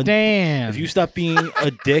being Dan. if you stop being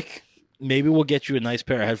a dick, maybe we'll get you a nice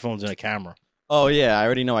pair of headphones and a camera. Oh yeah, I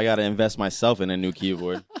already know. I gotta invest myself in a new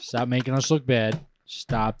keyboard. Stop making us look bad.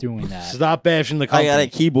 Stop doing that. Stop bashing the I company. got a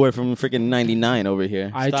keyboard from freaking '99 over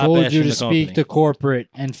here. I Stop told you bashing to the speak company. to corporate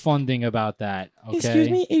and funding about that. Okay. Excuse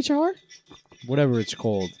me, HR. Whatever it's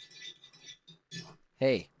called.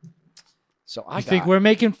 hey. So I You think we're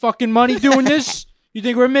making fucking money doing this? You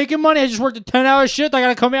think we're making money? I just worked a 10-hour shift. I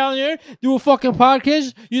gotta come out here, do a fucking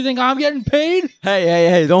podcast. You think I'm getting paid?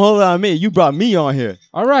 Hey! Don't hold it on me. You brought me on here.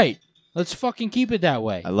 All right. Let's fucking keep it that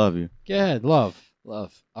way. I love you. Go ahead, love.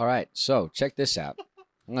 Love. All right, so check this out.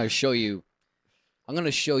 I'm gonna show you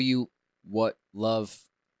what love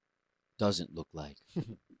doesn't look like.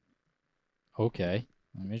 Okay.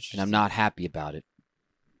 I'm interested. And I'm not happy about it.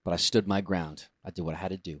 But I stood my ground. I did what I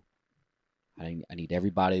had to do. I need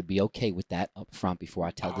everybody to be okay with that up front before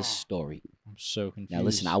I tell this story. I'm so confused. Now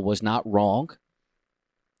listen, I was not wrong,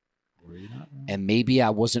 Were you not wrong? and maybe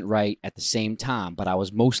I wasn't right at the same time, but I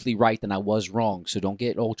was mostly right than I was wrong. So don't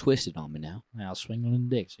get all twisted on me now. I'll swing on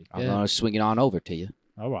the Dixie. I'm gonna swing it on over to you.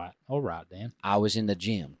 All right, Dan. I was in the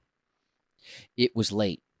gym. It was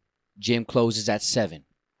late. Gym closes at 7.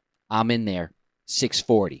 I'm in there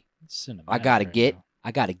 6:40. It's cinematic I gotta right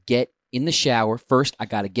get now. in the shower first. I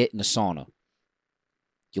gotta get in the sauna.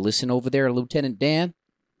 You listen over there, Lieutenant Dan?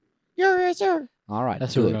 Yes, sir. All right,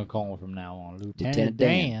 That's what good. we're gonna call him from now on, Lieutenant Lieutenant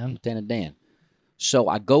Dan. Lieutenant Dan. So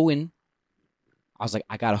I go in. I was like,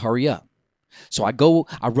 I gotta hurry up. So I go.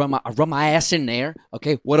 I run my ass in there.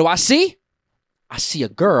 Okay, what do I see? I see a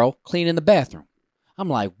girl cleaning the bathroom. I'm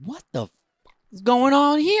like, what the is going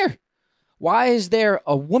on here? Why is there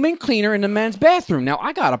a woman cleaner in the men's bathroom? Now,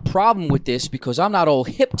 I got a problem with this because I'm not all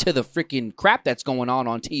hip to the freaking crap that's going on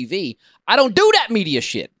TV. I don't do that media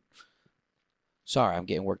shit. Sorry, I'm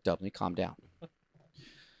getting worked up. Let me calm down.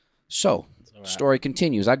 So, story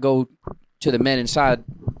continues. I go to the men inside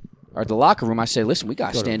or the locker room. I say, listen, we got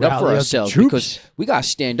to Gotta stand up for rally up the ourselves troops. because we got to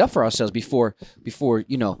stand up for ourselves before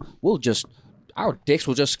we'll just, our dicks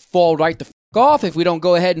will just fall right the off if we don't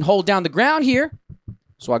go ahead and hold down the ground here.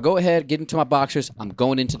 So I go ahead, get into my boxers. I'm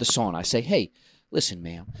going into the sauna. I say, hey, listen,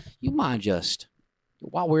 ma'am, you mind just,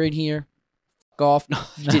 while we're in here, off? No,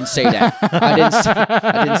 I didn't say that. I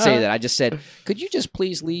didn't say that. I just said, could you just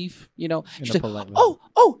please leave? You know, In she a said, polite way.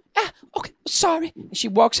 okay, sorry. And she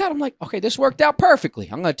walks out. I'm like, okay, this worked out perfectly.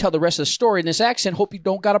 I'm going to tell the rest of the story in this accent. Hope you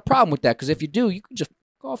don't got a problem with that, because if you do, you can just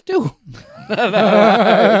off too.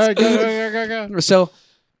 Go. So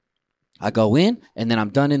I go in, and then I'm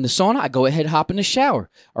done in the sauna. I go ahead, hop in the shower.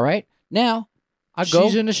 All right, now I go.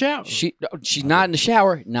 She's in the shower. She's not in the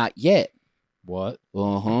shower, not yet. What?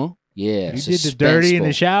 Yeah. You did the dirty in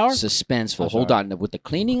the shower? Suspenseful. That's Hold all right. on. With the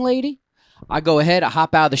cleaning lady, I go ahead, I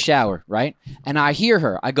hop out of the shower, right? And I hear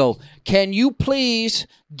her. I go, can you please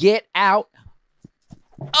get out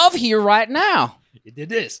of here right now? You did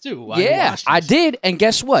this too. While you Yeah, watched I this. did. And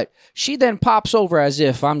guess what? She then pops over as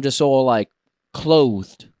if I'm just all like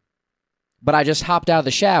clothed. But I just hopped out of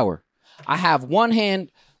the shower. I have one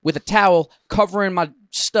hand with a towel covering my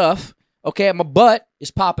stuff. Okay, and my butt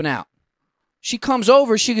is popping out. She comes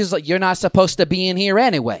over. She goes like, you're not supposed to be in here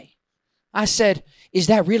anyway. I said, is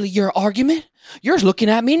that really your argument? You're looking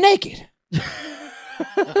at me naked.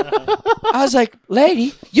 I was like,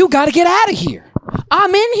 lady, you got to get out of here.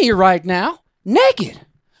 I'm in here right now, naked.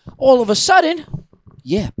 All of a sudden,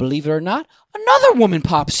 yeah, believe it or not, another woman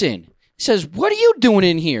pops in. Says, what are you doing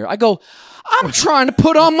in here? I go, I'm trying to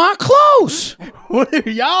put on my clothes. What are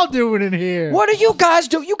y'all doing in here? What do you guys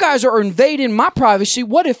do? You guys are invading my privacy.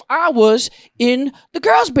 What if I was in the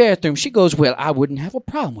girls' bathroom? She goes, well, I wouldn't have a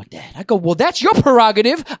problem with that. I go, well, that's your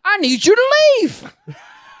prerogative. I need you to leave.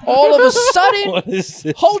 All of a sudden, What is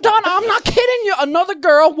this? hold on, I'm not kidding you. Another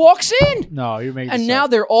girl walks in. No, you're making. And this now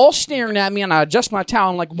up. they're all staring at me, and I adjust my towel.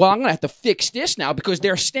 I'm like, well, I'm going to have to fix this now because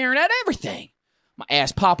they're staring at everything. My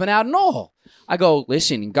ass popping out and all. I go,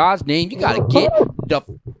 listen, in God's name, you got to get the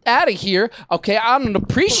out of here. Okay, I don't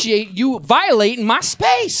appreciate you violating my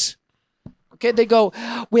space. Okay, they go,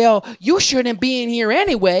 well, you shouldn't be in here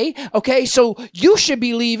anyway. Okay, so you should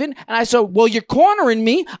be leaving. And I said, well, you're cornering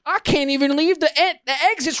me. I can't even leave. The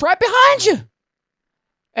exit's right behind you.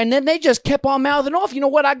 And then they just kept on mouthing off. You know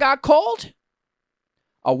what I got called?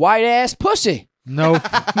 A white-ass pussy. no,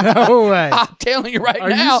 no way. I'm telling you right Are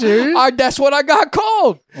you now. serious? That's what I got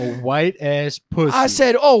called. A white ass pussy. I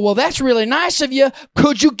said, oh, well, that's really nice of you.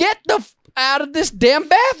 Could you get out of this damn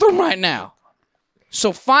bathroom right now?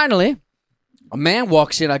 So finally, a man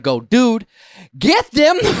walks in. I go, dude, get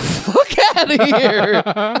them the fuck out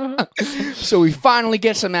of here. So he finally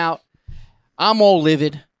gets him out. I'm all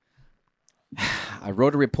livid. I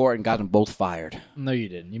wrote a report and got them both fired. No, you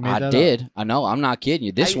didn't. You made I that did. Up. I know. I'm not kidding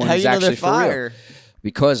you. This one how is you know actually they're for real. fire?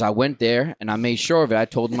 Because I went there and I made sure of it. I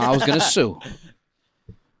told them I was going to sue.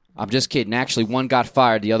 I'm just kidding. Actually, one got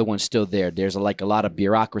fired. The other one's still there. There's like a lot of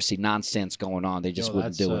bureaucracy nonsense going on. They just Yo,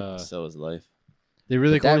 wouldn't that's, do it. So is life. They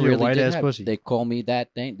really But that called you a really white did ass happen. pussy. They call me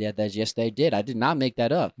that thing. Yeah, yes, they did. I did not make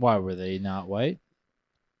that up. Why were they not white?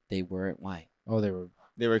 They weren't white. Oh, they were.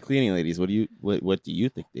 They were cleaning ladies. What do you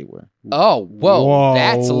think they were? Oh, whoa. Whoa,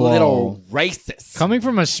 That's a little whoa. racist. Coming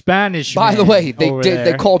from a Spanish. By the man way, they over did. They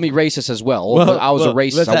there. called me racist as well. I was a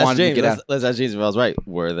racist. Let's I ask wanted James. to get out. Let's ask James if I was right.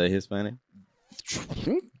 Were they Hispanic?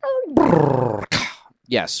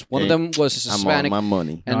 Yes, one of Hey, them was I'm on Hispanic, my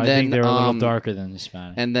money. No, and I then think they were a little darker than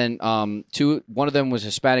Hispanic. and then one of them was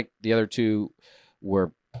Hispanic. The other two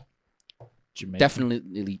were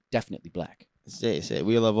Jamaican. definitely black. Say,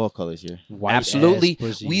 we love all colors here. White Absolutely, ass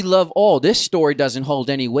pussy. we love all. This story doesn't hold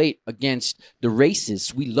any weight against the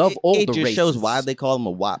racists. We love all it the just racists. shows why they call him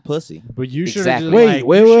a white pussy. But you should Exactly. have Wait,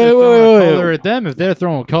 wait, color at them if they're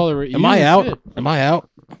throwing color at you. Am I out? shit. Am I out?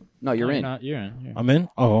 No, you're No, in. Not, you're in. You're in. I'm in?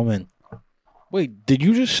 Oh, I'm in. Wait, did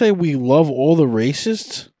you just say we love all the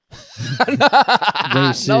racists?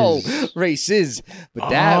 No, races. But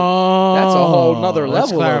that's a whole nother Let's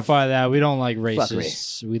level. clarify that. We don't like Fuck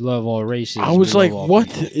racists. We love all races. I was We like, love all what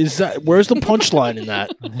people. is that? Where's the punchline in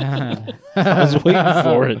that? I was waiting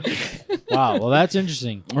for it. Wow. Well, that's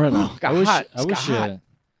interesting. Right now. Got I wish. hot. I It's wish. got hot.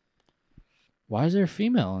 Why is there a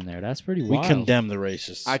female in there? That's pretty We wild. condemn the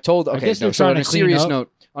racists. I told. I Okay, guess no, they're so trying on to a clean serious up.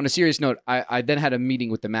 note. On a serious note, I then had a meeting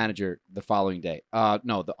with the manager the following day. On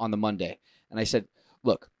the Monday, and I said,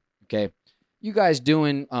 "Look, okay, you guys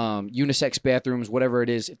doing unisex bathrooms, whatever it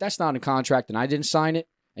is. If that's not in contract and I didn't sign it,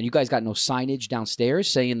 and you guys got no signage downstairs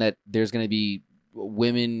saying that there's going to be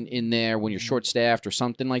women in there when you're short staffed or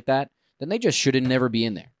something like that, then they just shouldn't never be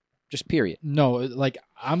in there. Just period. No, like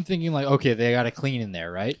I'm thinking, like okay, they got to clean in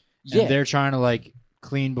there, right? Yeah. And they're trying to like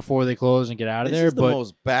clean before they close and get out of This there, is the but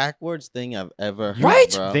most backwards thing I've ever heard.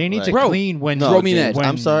 Right? Bro. they need Like, to Bro, clean when. No, Throw me James, when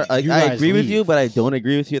I'm sorry. I you agree with guys you, leave. but I don't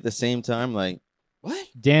agree with you at the same time. Like, What?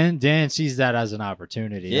 Dan sees that as an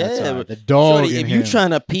opportunity. Yeah, That's all right. but The dog. shorty, in if you him. trying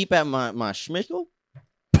to peep at my schmickle,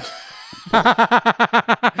 by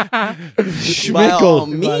all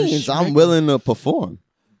Schmickle. means, I'm willing to perform.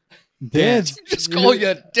 Dan's Just call you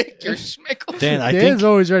a dick. You're schmickle. Dan, I Dan's think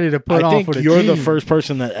always ready to put on for the you're the team. first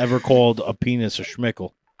person that ever called a penis a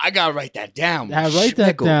schmickle. I gotta write that down. Yeah, write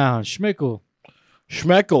that Schmickle. down. Schmickle.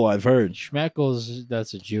 Schmeckle, I've heard. Schmeckles.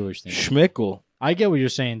 That's a Jewish thing. Schmickle. I get what you're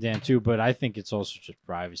saying, Dan, too, but I think it's also just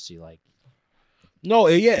privacy. Like No,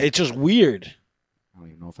 yeah, it's just weird. I don't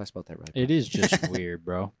even know if I spelled that right. it is just weird,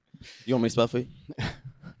 bro. You want me to spell for you?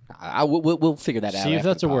 we'll figure that out. See if after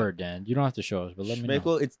that's the a pod. word, Dan. You don't have to show us, but let me know.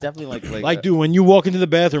 Schmeckle, it's definitely Like, dude, when you walk into the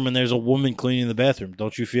bathroom and there's a woman cleaning the bathroom,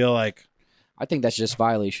 don't you feel like? I think that's just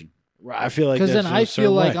violation. I feel like Because that's then a I certain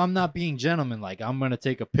feel like way. I'm not being gentleman. Like I'm gonna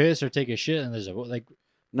take a piss or take a shit, and there's a like,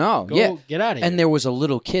 No, go yeah, get out of here. and there was a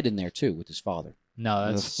little kid in there too with his father. no,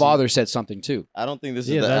 And that's the father said something too. I don't think this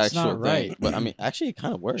Yeah, is the that's actual not right. thing. But I mean, actually, it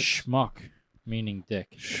kind of works. schmuck, meaning dick.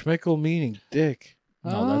 Schmeckle meaning dick.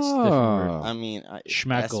 No, that's a different word. I mean, that's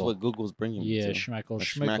Schmeckle. what Google's bringing me Yeah, to. schmeckle, Like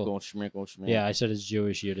schmeckle. schmeckle. Yeah, I said it's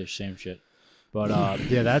Jewish, Yiddish, same shit. But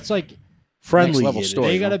yeah, that's like Friendly level Yiddish. story.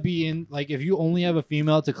 they huh? gotta be in. Like if you only have a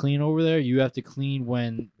female to clean over there, you have to clean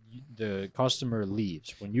when the customer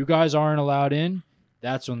leaves. When you guys aren't allowed in,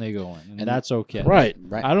 that's when they go in, and And- that's okay. Right.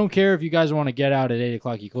 Right. I don't care if you guys want to get out at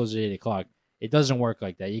 8:00. You close at 8:00. It doesn't work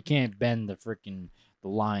like that. You can't bend the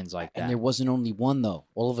lines like that. And there wasn't only one though.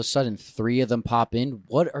 All of a sudden, 3 of them pop in.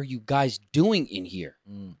 What are you guys doing in here?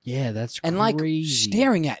 Yeah, that's And crazy.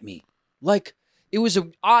 staring at me, like it was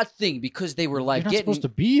an odd thing because they were like You're not getting supposed to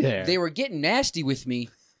be there. they were getting nasty with me,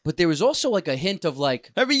 but there was also like a hint of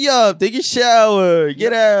like Hurry up, take a shower,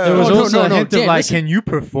 get out. there was No, no, also no, a no, hint Dan, of like, listen. can you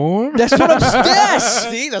perform? that's what I'm yes.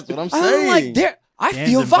 See, that's what I'm I'm saying. like there. I Dan's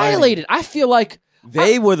feel inviting. violated. I feel like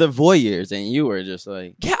They were the voyeurs, and you were just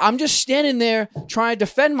like, yeah, I'm just standing there trying to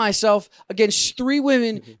defend myself against 3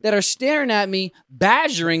 women that are staring at me,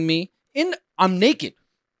 badgering me. I'm naked.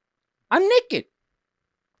 I'm naked.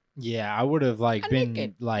 Yeah, I would have like I'm been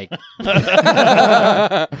naked. like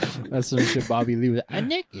I'm that's some shit Bobby Lee was. I'm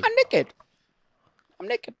naked. naked. I'm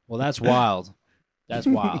naked. Well, that's wild. That's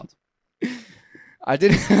wild. I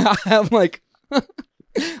did. I'm like,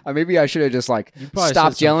 maybe I should have just like You probably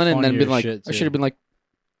stopped said some yelling and then been funnier like, shit, I too. should have been like,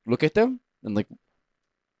 look at them and like,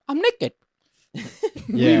 I'm naked. Yeah,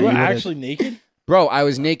 you you were would've- actually naked? Bro, I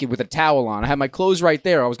was naked with a towel on. I had my clothes right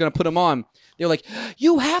there. I was gonna put them on. They were like,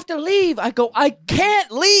 "You have to leave." I go, "I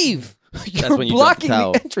can't leave. You're when you dropped the blocking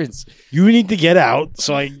towel. the entrance." You need to get out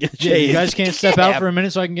so I can get Yeah, you changed. guys can't step out for a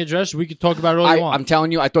minute so I can get dressed. We could talk about it all you want. I'm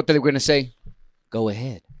telling you, I thought that they were gonna say, "Go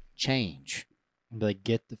ahead, change." I'm like,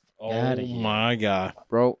 get the Oh out of here. my god.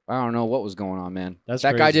 Bro, I don't know what was going on, man. That's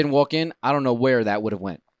that guy crazy. didn't walk in. I don't know where that would have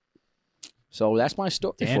went. So that's my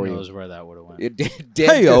story Dan for knows where that would have went. you.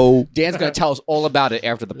 hey yo. Dan's gonna tell us all about it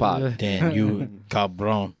after the pod. Dan, you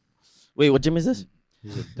cabron. Wait, what gym is this?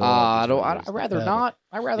 He's a dog, I is don't. what it I'd is. rather Better. not.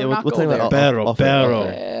 I'd rather Yeah, not we'll go talk there. about Perro, off- perro.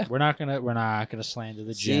 Yeah. We're not gonna slander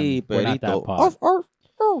the gym. Sí, We're not that perrito.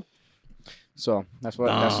 pod. So that's what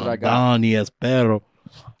I got. Don, yes, perro.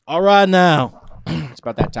 All right, now. It's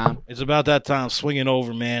about that time. It's about that time. Swing it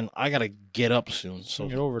over, man. I got to get up soon. So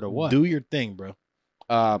Swing it over to what? do your thing, bro.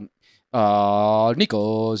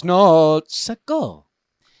 Nico's notes. Let's go.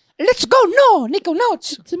 Let's go. No, Nico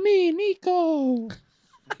notes. It's me, Nico.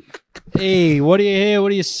 Hey, what do you hear? What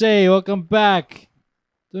do you say? Welcome back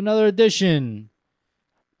to another edition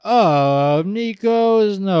of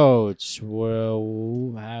Nico's Notes.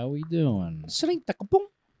 Well, how we doing?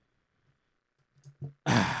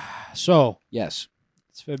 So, Yes.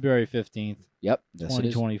 it's February 15th, Yep. Yes, it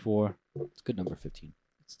is. 2024. It's good number 15.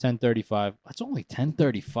 It's 10:35. It's only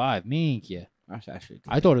 10:35. Me, yeah. That's actually good.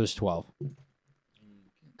 I thought it was 12.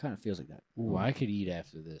 Kind of feels like that. Ooh, I could eat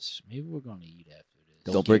after this. Maybe we're going to eat after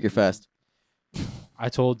this. Don't break your fast. I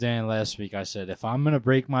told Dan last week, I said, if I'm going to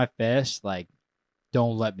break my fast, like,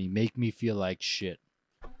 don't let me. Make me feel like shit.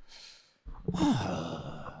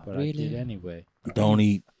 But I did anyway. Don't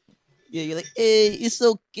eat. Yeah, you're like, hey, it's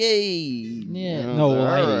okay. Yeah, no, all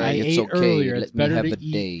I right. It's ate okay. earlier. Let It's me better have to a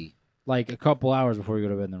eat day. like a couple hours before you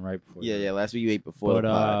go to bed than right before. Yeah, you go to yeah. bed. Last week you ate before But the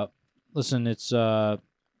pod. listen, it's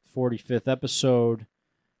 45th episode.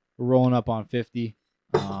 We're rolling up on 50.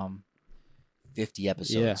 50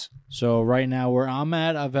 episodes. So right now where I'm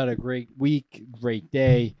at, I've had a great week, great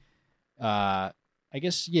day. I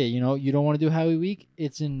guess you don't want to do Howie Week.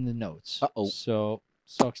 It's in the notes. Uh-oh. So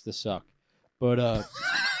sucks to suck. But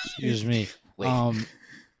excuse me. Wait.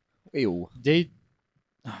 Ew. Day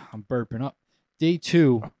I'm burping up. Day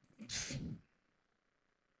 2.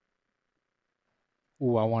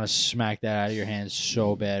 Ooh, I want to smack that out of your hands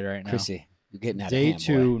so bad right now. Chrissy, you're getting out Day of hand,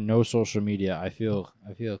 2, boy. no social media. I feel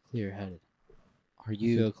clear headed. Are I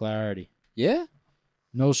you? feel clarity. Yeah?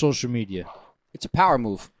 No social media. It's a power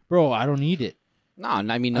move. Bro, I don't need it. No,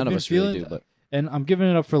 I mean, none I've of been us really feeling- do, but And I'm giving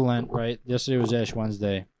it up for Lent, right? Yesterday was Ash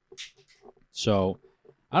Wednesday. So,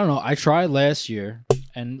 I don't know. I tried last year.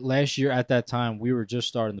 And last year at that time, we were just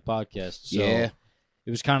starting the podcast. So Yeah.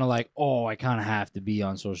 it was kind of like, oh, I kind of have to be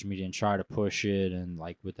on social media and try to push it. And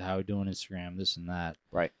like with the How We Doing Instagram, this and that.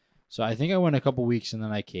 Right. So I think I went a couple weeks and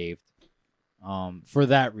then I caved for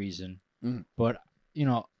that reason. Mhm. But,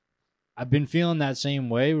 I've been feeling that same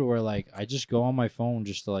way where like I just go on my phone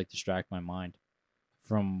just to like distract my mind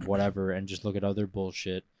from whatever and just look at other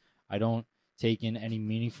bullshit. I don't take in any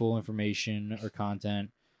meaningful information or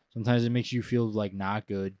content. Sometimes it makes you feel like not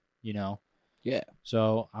good, you know. Yeah.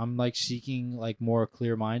 So I'm like seeking like more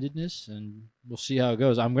clear-mindedness, and we'll see how it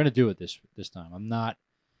goes. I'm gonna do it this time. I'm not.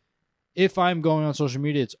 If I'm going on social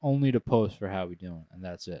media, it's only to post for how we doing, and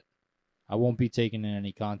that's it. I won't be taking in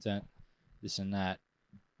any content, this and that.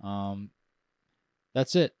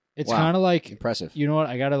 That's it. It's Wow. kind of like, Impressive. you know what?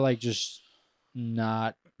 I gotta like just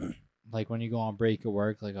not like when you go on break at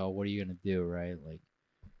work. Like, oh, what are you gonna do, right? Like,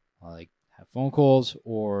 I like have phone calls,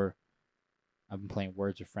 or I've been playing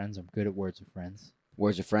Words with Friends. I'm good at Words with Friends.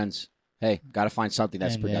 Words of friends. Hey, got to find something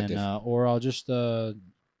that's And productive. then, or I'll just listen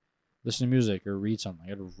to music or read something. I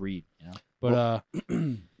gotta read, you know. But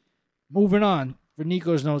moving on for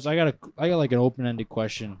Nico's notes, I got like an open ended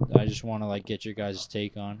question that I just want to like get your guys'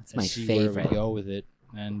 take on and my see where favorite. we go with it.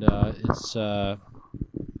 And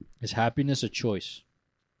is happiness a choice?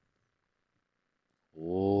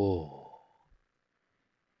 Oh.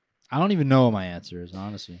 I don't even know what my answer is,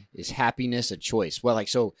 honestly. Is happiness a choice? Well, like,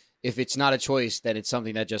 so if it's not a choice, then it's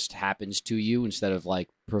something that just happens to you instead of like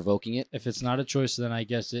provoking it. If it's not a choice, then I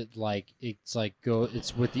guess it's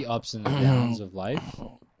with the ups and the downs of life.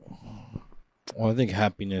 Well, I think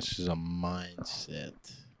happiness is a mindset.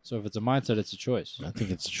 So if it's a mindset, it's a choice. I think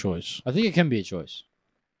it's a choice. I think it can be a choice.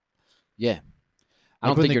 Yeah. I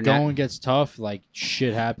Like don't when think the you're going gets tough, like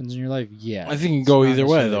shit happens in your life. Yeah, I think it can it's go not either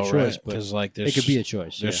way, necessarily a though, choice, right? but Because like it could be a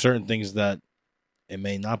choice. there's Yeah. certain things that it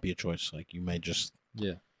may not be a choice. Like you may just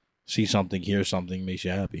Yeah. see something, hear something, makes you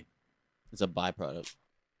happy. It's a byproduct.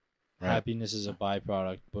 Right. Happiness is a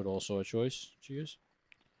byproduct, but also a choice. Cheers.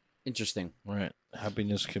 interesting. Right.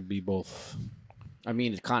 Happiness could be both. I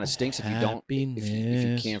mean, it kind of stinks if you don't, if you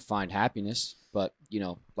Happiness. can't find happiness. But you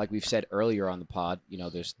know, like we've said earlier on the pod, you know,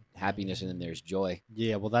 there's happiness and then there's joy.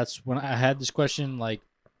 Yeah, well, that's when I had this question like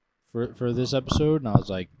for this episode, and I was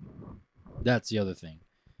like, that's the other thing.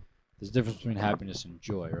 There's a difference between happiness and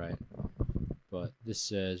joy, right? But this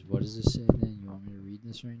says, what does this say then? You want me to read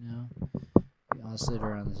this right now? I'll sit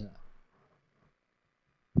around this.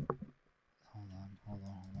 Hold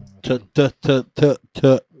on.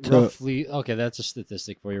 Roughly, okay, that's a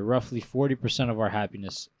statistic for you. Roughly 40% of our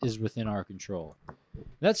happiness is within our control.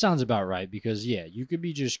 That sounds about right because, yeah, you could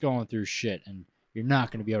be just going through shit and you're not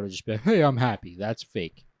going to be able to just be, hey, I'm happy. That's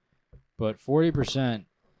fake. But 40%,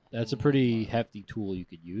 that's a pretty hefty tool you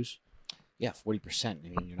could use. Yeah, 40%. I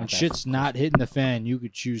mean, you're not When that shit's not hitting the fan, you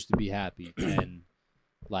could choose to be happy and,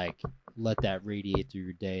 like, let that radiate through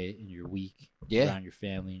your day and your week Yeah. around your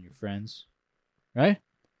family and your friends. Right?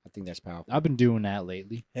 I think that's powerful. I've been doing that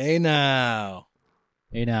lately. Hey now.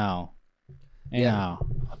 Hey now. Hey Yeah. now.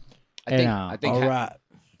 I think now. I think All ha- right.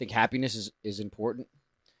 I think happiness is important.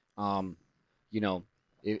 You know,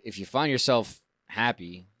 if you find yourself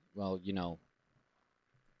happy, well, you know,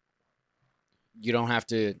 you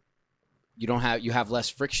have less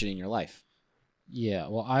friction in your life. Yeah,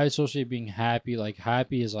 well, I associate being happy. Like,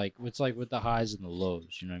 happy is like, it's like with the highs and the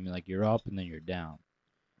lows. You know what I mean? Like, you're up and then you're down.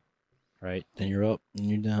 Right? Then you're up and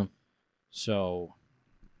you're down. So,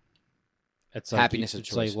 it's like, Happiness is it's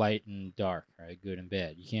choice. like light and dark, right? Good and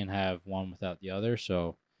bad. You can't have one without the other.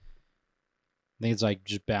 So, I think it's like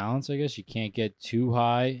just balance, I guess. You can't get too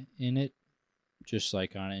high in it. Just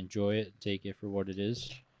like kind of enjoy it, take it for what it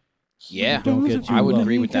is. Yeah, Don't get too I would low.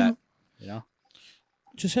 agree with that. You know?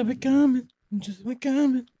 Just have it coming. Just have it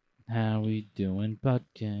coming. How we doing,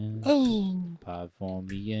 podcast? Oh. Pod for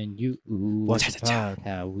me and you. What's a pod?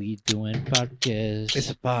 How we doing, podcast? It's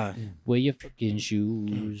a pod. Wear your fucking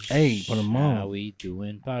shoes. Hey, put 'em on. How we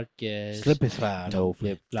doing, podcast? Slip is fine. No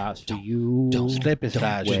flip flops for you. Slip is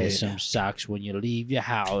fine. Wear shit. some socks when you leave your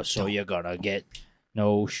house, so you're gonna get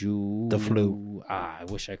no shoes. The flu. I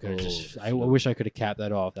wish I could have just. the I flu. wish I could have capped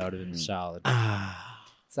that off. That would have been solid. Ah.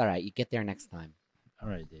 It's all right. You get there next time. All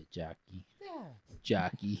right, there, Jockey.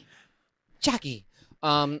 Jockey. Jackie.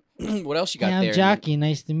 What else you got Hey, I'm there? Jockey.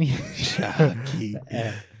 Nice to meet you. Jockey.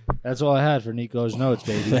 That's all I had for Nico's notes,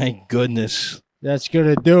 baby. Thank goodness. That's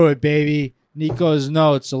gonna do it, baby. Nico's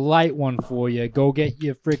notes, a light one for you. Go get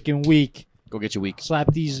your freaking week. Go get your week.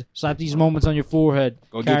 Slap these moments on your forehead.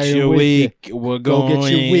 Go Carry get it your with you. week. We're Go going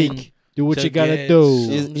get your week. Do what to you gotta get do.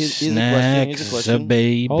 Here's a question, snacks, here's a question.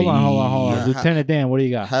 baby. Hold on. Yeah. Lieutenant Dan, what do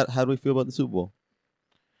you got? How do we feel about the Super Bowl?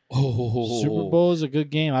 Super Bowl is a good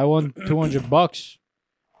game. I won $200.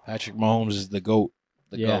 Patrick Mahomes is the GOAT.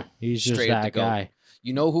 The Yeah, GOAT. he's just Straight up the that GOAT. guy.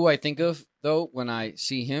 You know who I think of though when I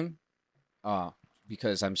see him,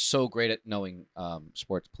 because I'm so great at knowing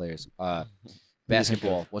sports players.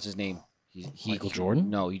 Basketball. What's his name? Michael Jordan?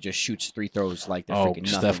 No, he just shoots 3 throws like they're Oh, freaking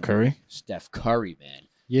Steph nothing. Curry? Steph Curry, man.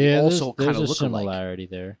 Yeah, also there's kinda a look alike. similarity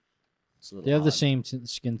there. It's a little They have the odd. same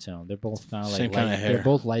skin tone. They're both kind of like Same kinda light- hair. They're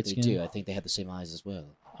both light They skin. do. I think they have the same eyes as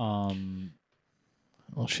well.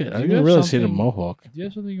 Oh, shit. Do I you didn't have realize he had a something- mohawk. Do you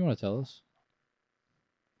have something you want to tell us?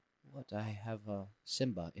 What? I have a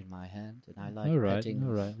Simba in my hand, and I like All right, petting. all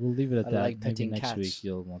right. We'll leave it at I that. like Maybe petting next cats. week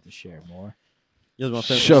you'll want to share more. You guys want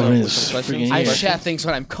to Shove it in with his some questions? freaking I ear. share things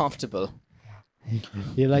when I'm comfortable.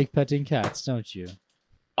 You like petting cats, don't you?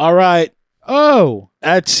 All right. Oh,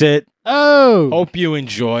 That's it. oh, Hope you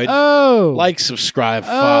enjoyed. oh! Like, subscribe,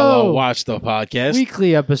 follow, Oh. watch the podcast.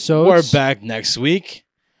 weekly episodes. We're back next week.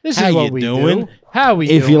 This How is what you we doing? do. How we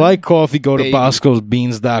If doing? you like coffee, go to Baby.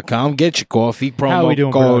 boscosbeans.com. Get your coffee. How we Promo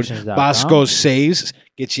doing code productions.com. Bosco Saves.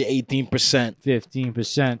 Get you 18%.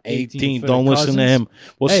 15%, 18. for Don't the listen to cousins. him.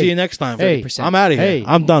 We'll Hey, see you next time. hey, I'm out of here. hey,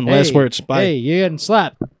 I'm done. Last hey, words. Bye. Hey, you're getting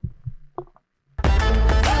slapped.